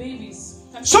you? Babys.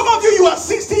 Some of you are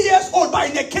 60 years old, but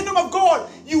in the kingdom of God,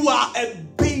 you are a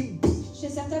baby. Chez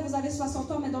certains, vous avez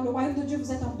 60 ans, mais dans le royaume de Dieu,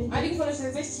 vous êtes un bébé. Einige von euch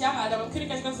sind 60 Jahre alt, aber im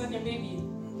Königreich Gottes seid ihr ein Baby.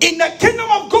 In the kingdom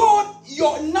of God,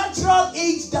 your natural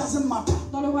age doesn't matter.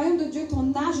 Dans le royaume de Dieu,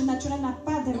 ton âge naturel n'a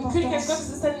pas Im Königreich d'importance. Gottes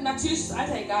ist dein natürliches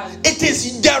Alter egal. It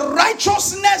is the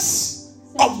righteousness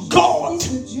C'est of God la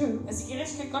justice de Dieu Es ist die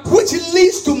Gerechtigkeit Gottes, which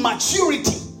leads to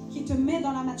maturity qui te met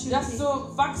dans la das maturité.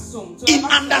 zu Wachstum, zu in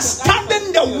Erwachsenen, understanding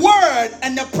zu the Reife word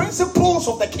and the principles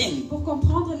of the king. Pour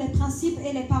comprendre les principes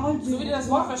et les paroles de führt. So wie du das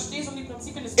Dieu. Wort verstehst und die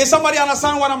Prinzipien des Is somebody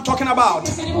understand what I'm talking about?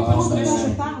 Wisst ihr, wovon ich De quoi je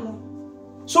spreche? parle?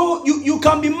 So you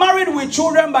can be married with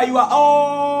children, but you are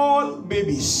all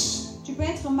babies. Tu peux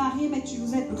être marié, mais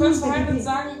vous êtes Du tous kannst des bébés.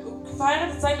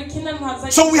 verheiratet sein mit Kindern und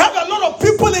seid So we have a lot of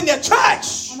people in the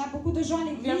church On a beaucoup de gens à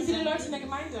Wir haben l'église viele Leute in der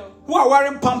Gemeinde, who are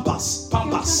wearing pampers. qui sont en train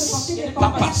de Pampers. porter die des eine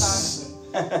pampers,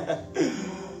 Pampers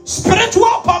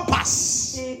Spiritual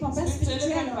pampers. des pampers spirituelle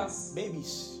spirituels, Pampers,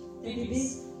 Babies. des Babys.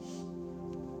 bébés.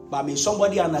 But may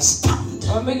somebody understand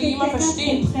Aber möge Que jemand quelqu'un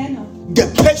verstehen, comprenne. the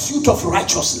pursuit of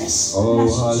righteousness.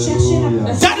 Chercher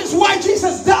la That is why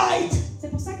Jesus died. C'est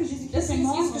Deswegen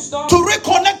ist Jesus gestorben. to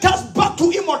reconnect us back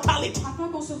to immortality, afin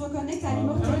qu'on se reconnecte à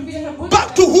l'immortalité,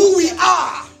 back to who we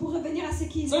are. pour revenir à ce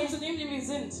qu'il Zurück est. zu dem, dem wir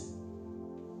sind.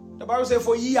 The Bible says,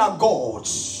 for ye are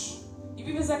gods, Die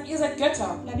Bibel sagt, ihr seid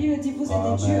Götter. La Bible dit vous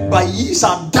êtes des dieux, but ye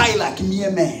shall die like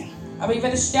mere men. Aber ihr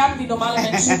werdet sterben wie normale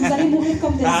Menschen. vous allez mourir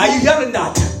comme des Are you hommes, hearing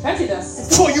that? Hört ihr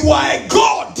das? For you are a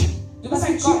God, Du parce bist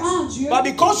que ein tu es Gott. un Dieu, but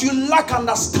because you lack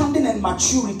understanding and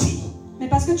maturity, mais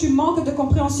parce que tu manques de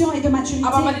compréhension et de maturité.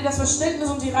 Aber weil dir das Verständnis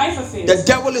und die Reife fehlt. the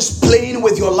devil is playing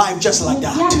with your life just Le like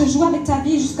that. diable joue avec ta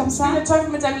vie juste comme ça. Der Teufel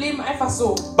mit deinem Leben einfach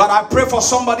so. But I pray for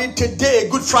somebody today,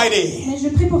 Good Friday. Mais je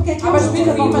prie pour quelqu'un Aber qui ich bitte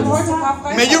jemand heute ça,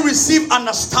 Karfreitag. May you receive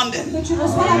understanding. que tu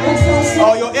reçois la compréhension.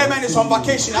 Oh, your amen is on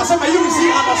vacation. I said, may you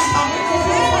receive understanding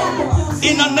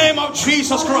in the name of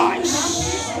Jesus Christ.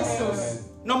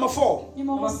 Number 4.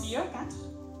 Numéro Nummer 4. 4.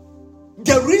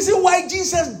 The reason why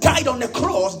Jesus died on the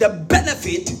cross, the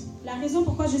benefit La raison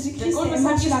pourquoi Der Jésus-Christ Grund, est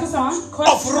mort weshalb sur la Jesus croix, am Kreuz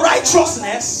of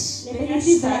righteousness. les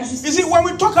bénéfices de la You justice. see, when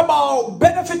we talk about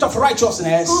benefit of Quand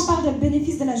righteousness, on parle de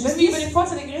bénéfices de la Wenn wir über justice, den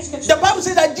Vorteil der Gerechtigkeit the sprechen, Bible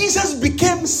says that Jesus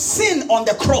became sin on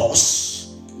the cross,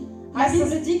 la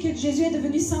Bible dit que Jésus est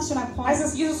devenu saint sur la croix. heißt,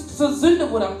 dass Jesus zur Sünde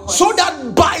wurde am Kreuz. so that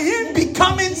by him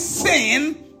becoming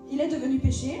sin, Il est devenu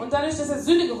péché. Und dadurch, dass er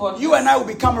Sünde geworden you ist, and I will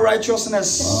become C'est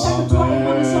righteousness pour ça que toi et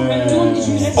moi nous sommes wenn du und ich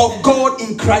gerecht of sind, God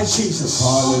in Christ Jesus.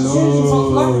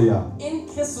 Hallelujah. in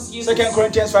Christus Jesus. 2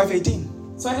 Corinthians 5:18.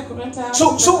 2. Korinther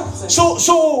So Corinthiens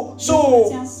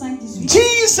 5, 18.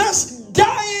 Jesus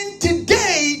dying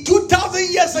today, 2,000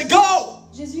 years ago,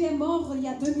 Jésus est mort il y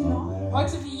a 2000 ans.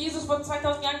 Heute, wie Jesus vor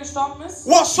 2000 Jahren gestorben ist,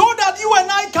 was so that you and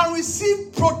I can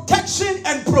receive protection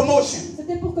and promotion.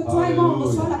 C'était pour que toi et moi on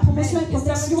reçoive la promotion et ist,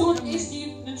 damit du protection. und ich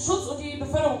den Schutz und die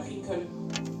Beförderung kriegen können.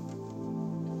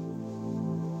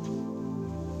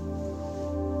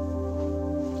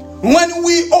 When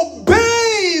we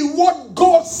obey what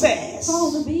God says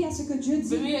Quand on obéit à ce que Dieu Wenn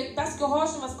dit wir das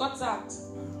gehorchen, was Gott sagt,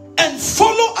 and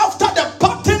follow after the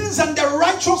patterns and the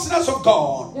righteousness of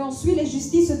God, et on suit les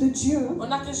justices de Dieu, und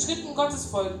nach den Schritten Gottes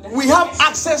folgen, der we have Gerechtigkeit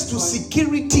access to folgen,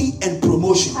 security and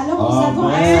promotion. alors nous avons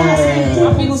accès à la sécurité et à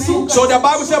la promotion. So the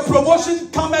Bible says promotion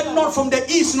cometh not from the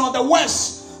east nor the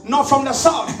west, not from the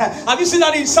south. Have you seen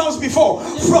that in Psalms before?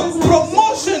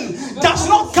 Promotion does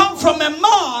not come from a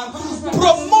man.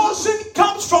 Promotion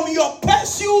comes from your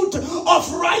pursuit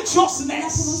of La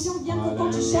righteousness, promotion vient que quand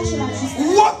tu cherches la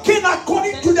justice. walking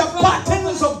according to the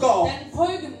patterns of God. Dein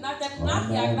Folgen, nach dem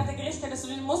Nachjagen, nach der Gerechtigkeit, dass du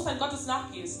den Mustern Gottes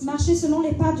nachgehst. Marcher selon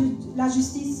les pas de la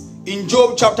justice. In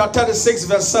Job chapter 36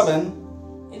 verse 7,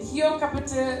 In Hiob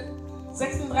Kapitel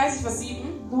 36, Vers 7,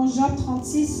 Dans Job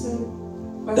 36,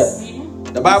 Vers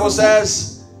 7, the Bible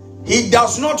says, he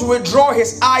does not withdraw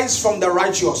his eyes from the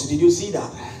righteous. Did you see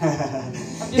that?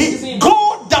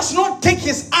 God does not take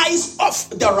his eyes off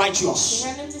the der righteous.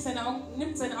 Herr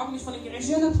nimmt seine Augen nicht von den Dieu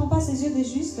Gerechten. ne prend pas ses yeux des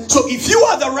justes. So if you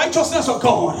are the righteousness of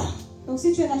God, Donc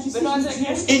si tu es la justice Wenn du also de der Dieu,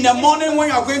 Gerechte in the morning when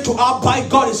you are going to out by,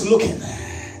 God is looking.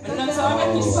 wenn du dann zur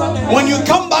Arbeit gehst, schaut der Herr, When you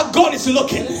come back, God is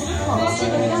looking.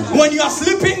 When you are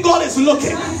sleeping, God is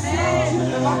looking.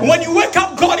 When you wake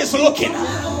up, God is looking.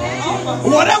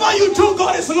 Whatever you do,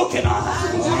 God is looking.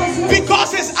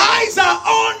 Because his eyes are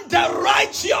on the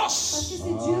righteous. parce que c'est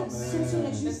Dieu seul sur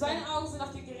les justes. Seine Augen sind auf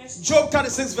die Gerechten. Job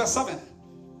 36 verse 7.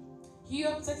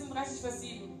 Hiob 36, Vers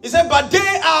 7. He said, but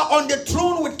they are on the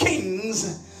throne with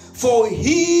kings, for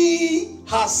he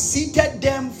has seated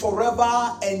them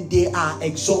forever and they are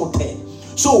exalted.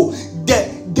 So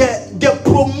the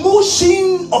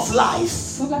promotion of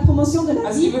life Donc la promotion de la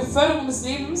Also die vie Beförderung des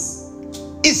Lebens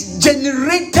is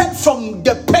generated from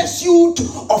the pursuit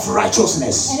of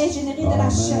righteousness. elle est générée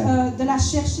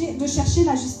de chercher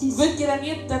la justice. wird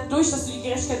generiert dadurch, dass du die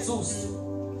Gerechtigkeit suchst.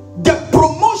 The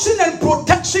promotion and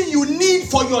protection you need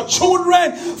for your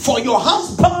children, for your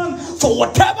husband, for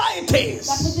whatever it La is,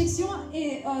 protection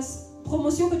et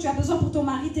promotion que tu as besoin pour ton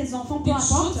mari, tes enfants, peu Den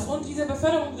importe, Schutz und diese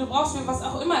Beförderung, die du brauchst für was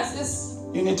auch immer es ist.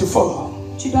 you need to follow.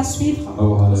 tu dois suivre.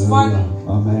 Oh, hallelujah.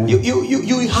 Amen.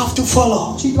 You have to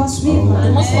follow. Tu dois suivre.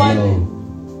 Du musst folgen.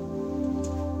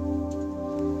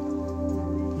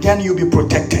 Then you'll be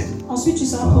protected. Ensuite, tu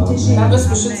seras protégé. Dann wirst du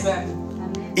beschützt werden.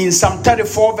 In Psalm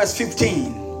 34 verse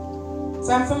 15,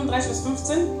 Psalm 35, Vers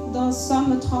 15. Dans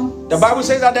Psaume 30, the Bible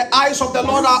says that the eyes of the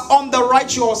Lord are on the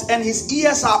righteous and his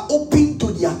ears are open to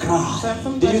their cry.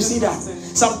 Did you see that?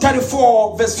 Psalm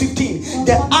 34 verse 15.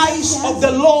 The eyes of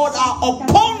the Lord are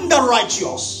upon the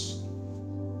righteous.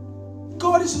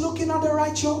 God is looking at the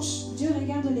righteous. Dieu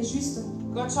regarde les justes.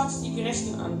 Gott schaut sich die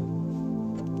Gerechten an.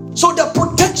 So the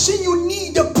protection you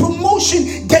need, the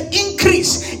promotion, the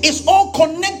increase is all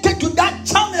connected to that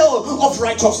channel of La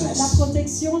righteousness.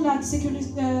 protection,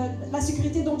 la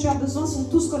sécurité dont tu as besoin sont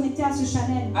tous connectés à ce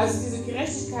channel. Also diese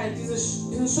Gerechtigkeit,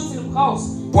 diesen Schutz, den du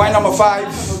brauchst. Point number 5.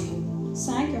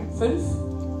 5. 5.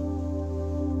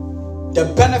 The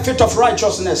benefit of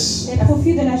righteousness. Les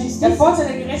profits de la justice. Der Vorteil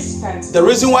der Gerechtigkeit. The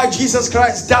reason why Jesus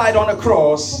Christ died on the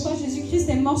cross Pourquoi Jésus-Christ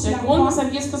est mort sur Der la Grund, croix,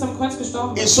 weshalb Jesus Christus am Kreuz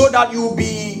gestorben is ist, so that you will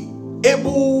be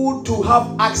able to have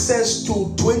access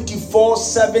to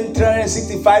 24/7,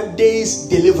 365 days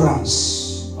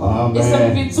deliverance. ist, damit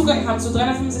Amen. wir Zugang haben zu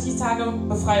 365 Tage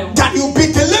Befreiung. That you be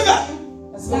delivered.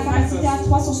 Dass du la befreit capacité à wirst.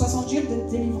 360 jours de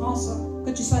délivrance,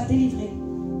 que tu sois délivré.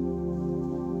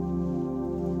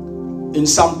 In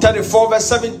Psalm 34, verse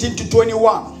 17 to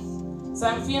 21.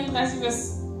 Psalm 34,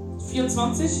 Vers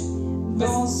 24.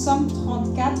 Dans Somme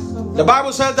 34, The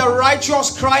Bible says the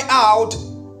righteous cry out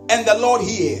and the Lord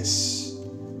hears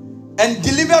and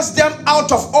delivers them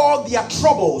out of all their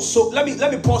troubles. So let me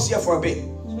pause here for a bit.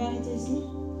 je vais arrêter ici.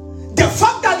 The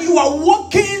fact that you are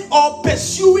walking or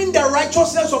pursuing the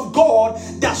righteousness of God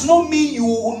does not mean you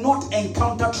will not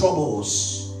encounter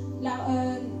troubles.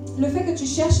 Le fait que tu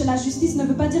cherches la justice ne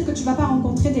veut pas dire que tu vas pas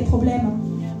rencontrer des problèmes.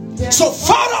 So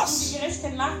fathers, Die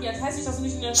Gerechtigkeit nachgeht, heißt nicht, dass du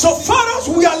nicht in der so fathers,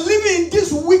 we are living in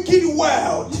this wicked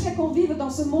world. Le fait qu'on vive dans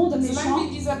ce monde méchant, Solange wir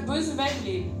in dieser bösen Welt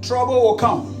leben, Trouble will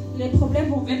come. les problèmes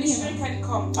vont wenn die venir. Schwierigkeiten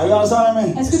kommen, Are you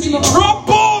understanding me? Est-ce que tu me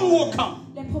Trouble will come.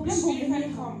 Les problèmes vont venir.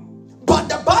 Schwierigkeiten kommen. But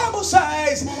the Bible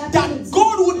says that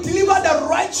God will deliver the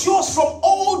righteous from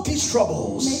all these Mais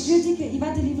troubles. Dieu dit qu'il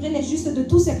va délivrer les justes de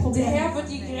tous ces Der problèmes. Herr wird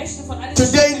die Gerechten von allen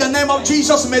Today, in the name of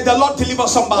Jesus, may the Lord deliver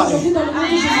somebody. Aujourd'hui, dans le nom de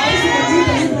Jésus-Christ, que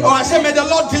Dieu délivre. Oh, I say, may the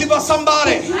Lord deliver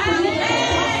somebody.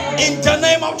 In the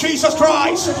name of Jesus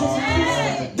Christ.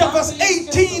 The verse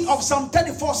 18 of Psalm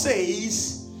 34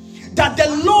 says that the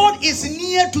Lord is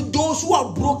near to those who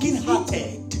are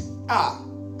brokenhearted.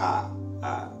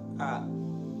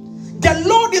 The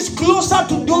Lord is closer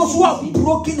to those who are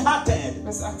brokenhearted.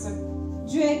 Vers 18.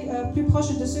 Dieu est plus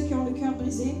proche de ceux qui ont le cœur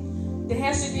brisé. Der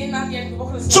Herr steht denen nach, die ein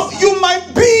gebrochenes So Herz you haben.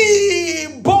 might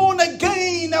be born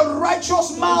again, a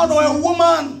righteous man or a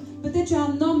woman, Peut-être tu es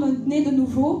un homme né de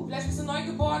nouveau, Vielleicht bist du neu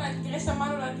geboren, ein gerechter Mann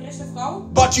oder eine gerechte Frau.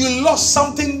 but you lost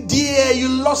something dear, you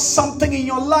lost something in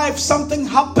your life, something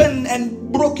happened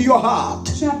and broke your heart.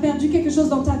 tu as perdu quelque chose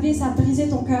dans ta vie et ça a brisé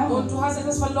ton cœur. Und du hast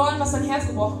etwas verloren, was dein Herz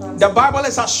gebrochen hat. The Bible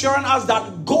is assuring us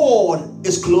that God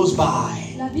is close by.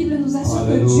 La Bible nous assure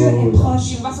que Dieu est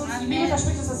proche. Was uns die Bibel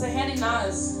verspricht, ist, dass der Herr dir nahe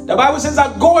ist. The Bible says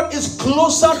that God is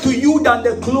closer to you than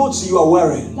the clothes you are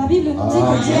wearing. La Bible nous dit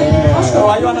que Dieu est proche. Oh,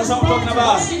 are you understand what I'm talking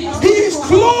about? He is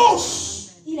close.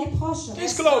 Il est proche.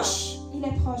 He's close. Il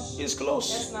est proche. He's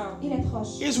close. Er ist nah. Il est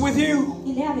proche. He's with you.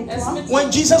 Il est avec Er ist toi. mit dir. When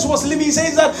Jesus was living, he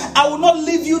says that I will not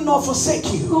leave you nor forsake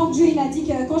you. Quand Jésus il a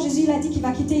dit qu'il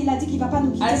va quitter, il a dit qu'il va pas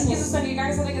nous Als quitter. Jesus dann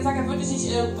gegangen ist, hat er gesagt, er würde dich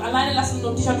nicht alleine lassen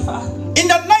und dich auch nicht verachten. In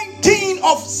the 19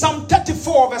 of Psalm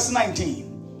 34, verse 19,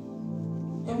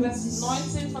 Im Vers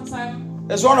 19 von Psalm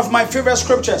is one of my favorite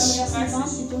scriptures. Verset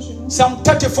 20, plutôt chez nous. Psalm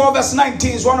 34, verse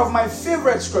 19 is one of my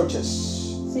favorite scriptures.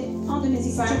 C'est un de mes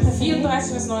écritures Psalm préférées.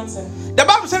 34, Vers 19. The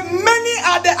Bible says, many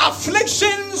are the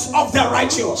afflictions of the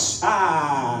righteous.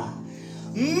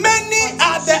 Many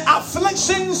are the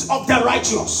afflictions of the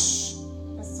righteous.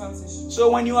 Vers 20. So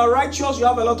when you are righteous, you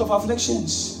have a lot of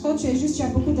afflictions. Quand tu es juste, tu as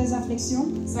beaucoup d'afflictions.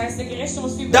 Das heißt, der Gerechte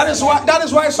muss viel That is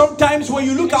why sometimes when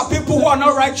you look at people who are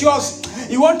not righteous,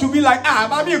 you want to be like,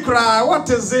 let me cry. What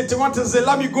is it? What is it?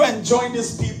 Let me go and join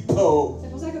these people. C'est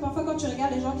pour ça que parfois quand tu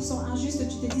regardes les gens qui sont injustes,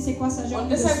 tu te dis c'est quoi ça, j'ai Und envie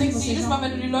de deshalb suivre denkst du ces jedes gens. Mal,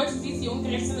 wenn du die Leute siehst, die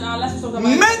ungerecht sind, lass mich doch dabei.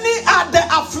 Many are the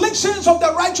afflictions of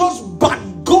the righteous, but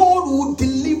God will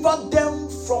deliver them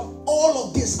from all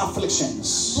of these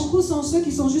afflictions. Beaucoup sont ceux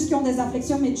qui sont justes, qui ont des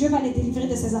afflictions, mais Dieu va les délivrer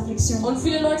de ces afflictions. Und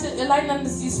viele Leute leiden dann,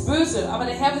 dass sie ist böse, aber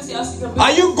der Herr wird sie aus dieser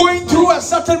Are Böse. you going through a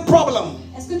certain problem?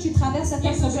 Est-ce que tu traverses certains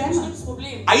Jetzt ist ein problèmes, bestimmtes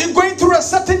Problem. Are you going through a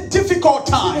certain difficult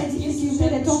des time? difficultés,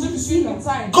 des temps difficiles?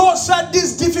 Zeit. God said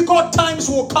these difficult times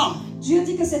will come. Dieu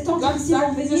dit que ces temps Gott difficiles vont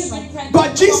sagt, diese venir. Schwierigkeiten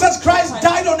But Jesus Christ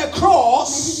died on the Mais cross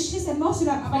Jésus-Christ est mort sur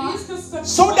la Aber croix. Jesus Christus hat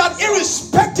so that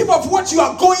irrespective of what you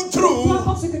are going Peu through,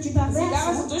 importe ce que tu egal was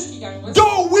traverses, du durchgegangen bist,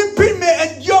 though weeping may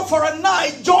endure for a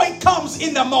night, joy comes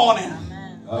in the morning.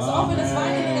 also auch wenn das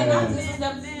Weinen in der Nacht ist,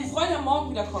 dass die Freude am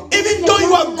Morgen wieder kommt. Even though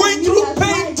you are going through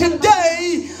pain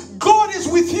today, God is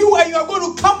with you and you are going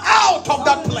to come out of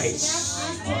that place.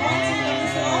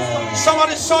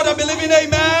 Somebody shout a believing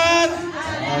amen.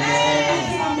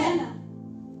 Amen.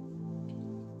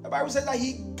 The Bible says that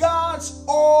he guards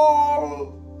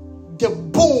all the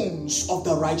bones of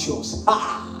the righteous.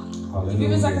 Die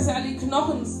Bibel sagt, dass er alle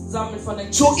Knochen sammelt von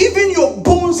den So even your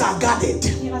bones are guarded.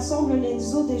 Il rassemble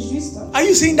les os des justes. Are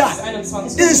you seeing that? 21.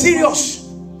 This is serious.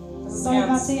 Das Das ist dans le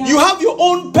Herz. 21. You have your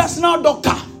own personal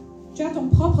doctor Tu as ton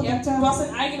propre Ja, docteur. du hast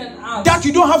deinen eigenen Arzt. that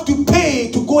you don't have to pay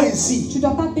to go and see. Tu ne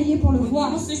dois pas payer pour le Und voir.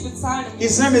 die musst du nicht bezahlen.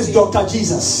 His name is Dr.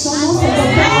 Jesus. Son nom c'est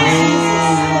docteur.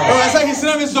 Oh, I said his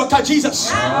name is Dr.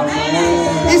 Jesus.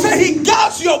 He said he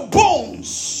guards your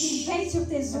bones, Il veille sur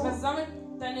tes os. Er versammelt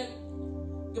deine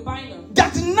Gebeine,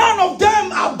 that none of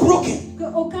them are broken. Que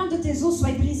aucun de tes os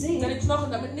soit brisé. deine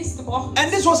Knochen, damit nichts gebrochen And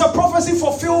ist. this was a prophecy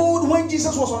fulfilled when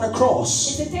Jesus was on the Et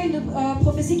cross. c'était une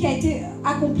prophétie qui a été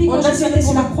accomplie quand Und das Jésus ist était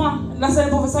sur la croix. eine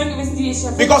Prophezeiung gewesen, die ich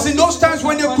erfüllt Because in habe. those times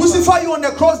when they crucify you on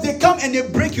the cross, they come and they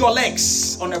break your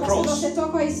legs on the Parce que dans cross ces temps,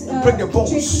 quand break the tu es bones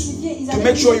crucifié, ils to avaient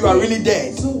make sure you are brisé really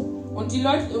dead. tes os. Und die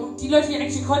Leute, die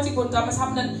eigentlich gekreuzigt wurden damals,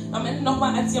 haben dann am Ende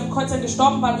nochmal, als sie am Kreuz dann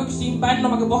gestorben waren, wirklich die Beine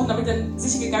nochmal gebrochen, damit dann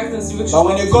sicher gegangen sind, dass sie wirklich But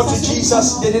when they got to sind.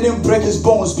 Jesus, they didn't break his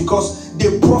bones because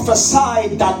they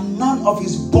prophesied that none of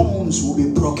his bones will be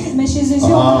broken. Mais chez Jésus, on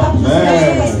n'a pas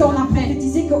Amen. parce qu'on a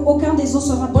prophétisé qu'aucun des os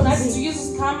sera Und als sie zu brisé.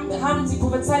 Jesus kamen, haben sie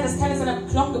prophezeit, dass keine seiner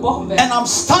Knochen gebrochen werden. And I'm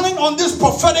standing on this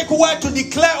prophetic word to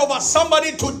declare over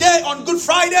somebody today on Good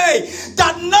Friday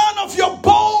that none of your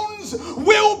bones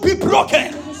will be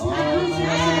broken. Je suis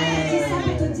c'est ça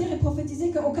pour te dire et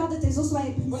prophétiser qu'aucun de tes os soit Und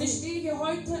ich brisé. stehe hier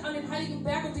heute an dem heiligen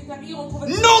Berg und deklariere und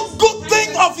prophezeie. No good thing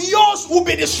of yours will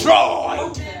be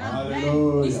destroyed. Nichts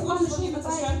Hallelujah. Gutes von ihm wird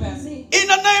zerstört werden. In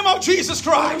the name of Jesus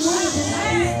Christ.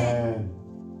 Amen.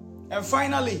 And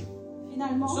finally,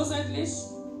 Finalement, Schlussendlich,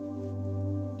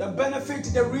 the benefit,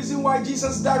 the reason why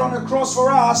Jesus died on the cross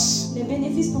for us les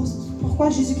bénéfices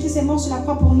pourquoi Jésus-Christ est mort sur la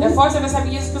croix pour nous, der Vorteil, weshalb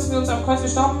Jesus Christus für uns am Kreuz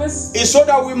gestorben ist, is so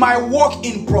that we might walk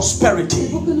in c'est prosperity.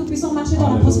 pour que nous puissions marcher dans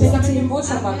la damit wir prospérité. im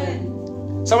Wohlstand wandeln.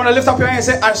 Someone lift up your hand and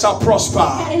say, I shall prosper.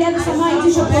 Élève sa main et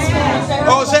dis je prospère.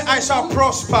 Oh, say, I shall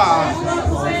prosper.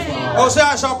 Oh, say,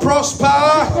 I shall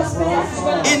prosper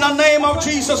in the name of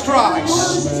Jesus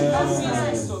Christ.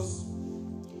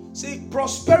 See,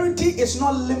 prosperity is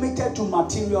not limited to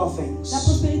material La things.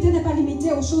 prospérité n'est pas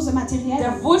limitée aux choses matérielles.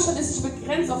 Der Wohlstand ist nicht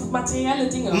begrenzt auf materielle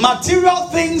Dinge. Material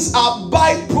things are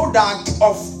byproduct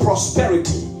of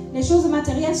prosperity. Les choses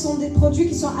matérielles sont des produits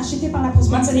qui sont achetés par la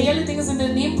prospérité. Materielle Dinge sind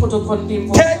ein Nebenprodukt von dem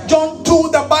 3 Wohlstand. John 2,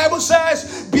 the Bible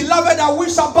says, Beloved, I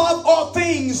wish above all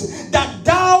things that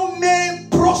thou may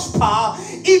prosper,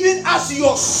 even as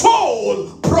your soul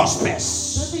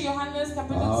prospers. 3. Johannes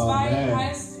Kapitel 2 Amen.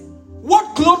 heißt,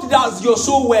 What clothes does your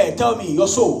soul wear? Tell me, your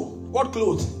soul. What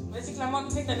clothes? welche Klamotten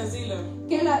trägt deine Seele?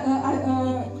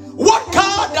 What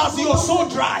car does your soul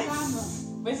drive?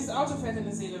 Welches Auto fährt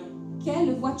deine Seele?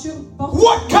 Quelle voiture porte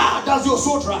What car does your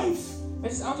soul drive?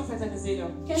 Welches Auto fährt deine Seele?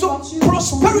 Quelle So voiture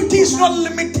prosperity is not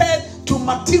limited to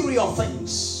material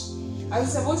things. Also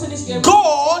ist der Wohlstand nicht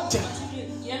God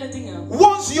materielle Dinge.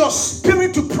 wants your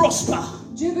spirit to prosper.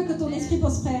 Dieu veut que ton esprit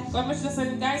prospère. Gott möchte, dass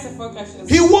dein Geist erfolgreich ist.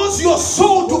 He wants your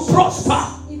soul to prosper.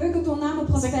 Il veut que ton âme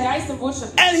Dass dein prospère. Geist im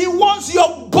Wohlstand ist. And he wants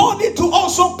your body to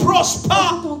also Que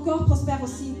prosper. ton corps prospère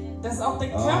aussi. Dass auch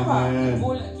dein Körper Amen. im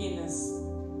Wohlergehen ist.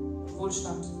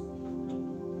 Wohlstand.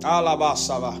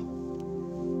 Alabasaba.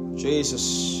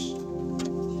 Jesus.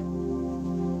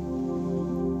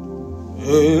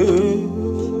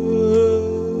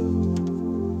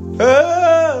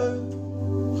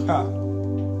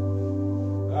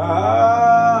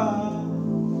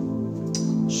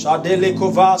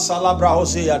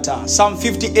 Psalm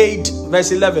 58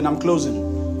 verse 11. I'm closing.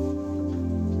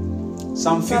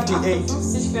 Psalm 58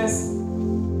 58,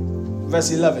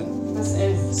 verse 11. Vers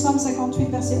 11. Psalm 58,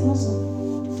 verset 11.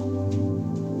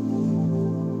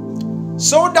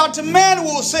 So that man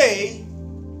will say,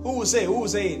 who will say it?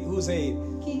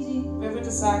 Qui dit? Wer wird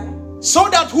es sagen? So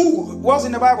that who was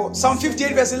in the Bible? Psalm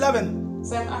 58 verse 11.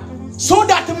 Psalm 58. So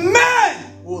that man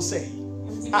will say,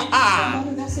 Die Ah, Menschen ah.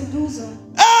 Dans le verset 12.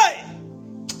 hey,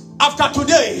 after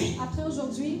today, Après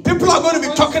aujourd'hui, people are going to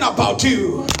be talking about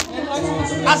you.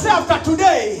 I say after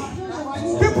today,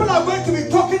 people are going to be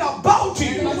talking about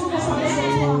you,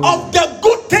 of the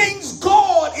good things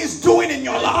God is doing in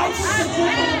your life.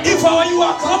 If I were you,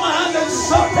 are come and and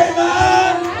shout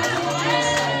amen.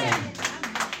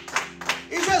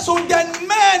 He says, so then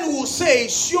men will say,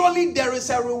 surely there is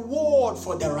a reward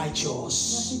for the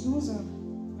righteous. verset 12.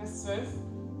 Vers 12.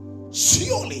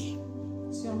 Surely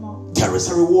Sûrement. there is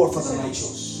a reward for the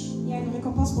righteous. Il y a une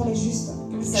récompense pour les justes.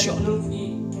 Gibt es eine Belohnung für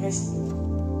die Gerechten?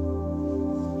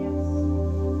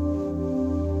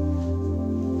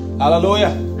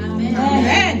 Hallelujah.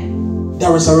 Amen.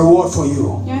 There is a reward for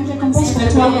you. Il y a une récompense pour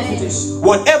Eine toi. Belohnung für dich.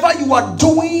 Whatever you are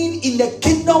doing in the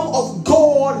kingdom of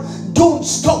God, don't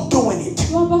stop doing it.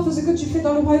 Peu importe ce que tu fais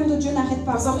dans le royaume de Dieu, n'arrête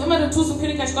pas. Was auch immer du tust im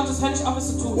Königreich Gottes, hör nicht auf,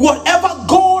 es zu tun. Whatever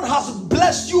God has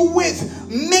blessed you with,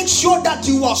 make sure that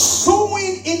you are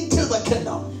sowing into the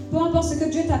kingdom. Peu importe ce que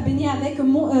Dieu t'a béni avec,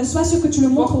 sois sûr que tu le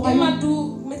montres au Wo immer royaume.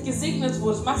 du mit gesegnet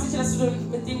wurdest, mach sicher, dass du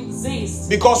mit dem siehst.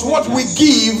 Because what we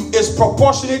give is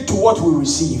proportionate to what we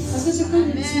receive. Parce que ce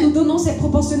que nous donnons, c'est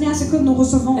proportionné à ce que nous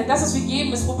recevons. Denn das, was wir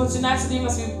geben, ist proportional zu dem,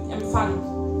 was wir empfangen.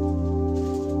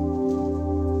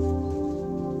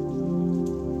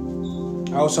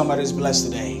 I hope somebody is blessed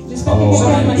today. J'espère que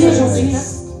quelqu'un est béni aujourd'hui.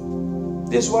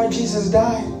 This is why Jesus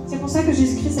died. C'est pour ça que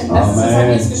Jésus-Christ est Das mort. ist,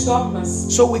 weshalb Jesus gestorben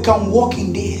ist. So we can walk in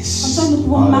Comme this. ça, nous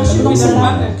pouvons marcher dans Wir cela.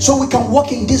 wandeln. So we can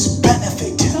walk in this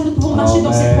benefit. Comme ça, nous pouvons marcher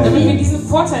dans ces Amen. Damit wir profits. diesen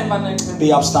Vorteil wandeln können.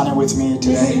 Be upstanding with me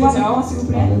today. Laissez-moi avec moi, s'il vous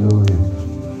plaît.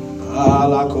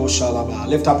 Hallelujah.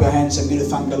 Lift up your hands and begin to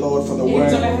thank the Lord for the Eben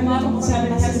soll word. er Hände und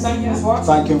Herzen danken für das Wort.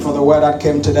 Thank Him for the word that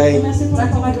came today. Merci pour la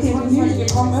Danke, parole dass qui est du venue. heute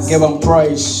gekommen bist. Give Him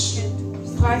praise.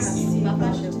 Preis ihn.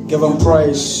 Give Him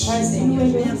praise. Preis ihn.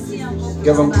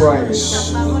 Give Him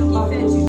praise.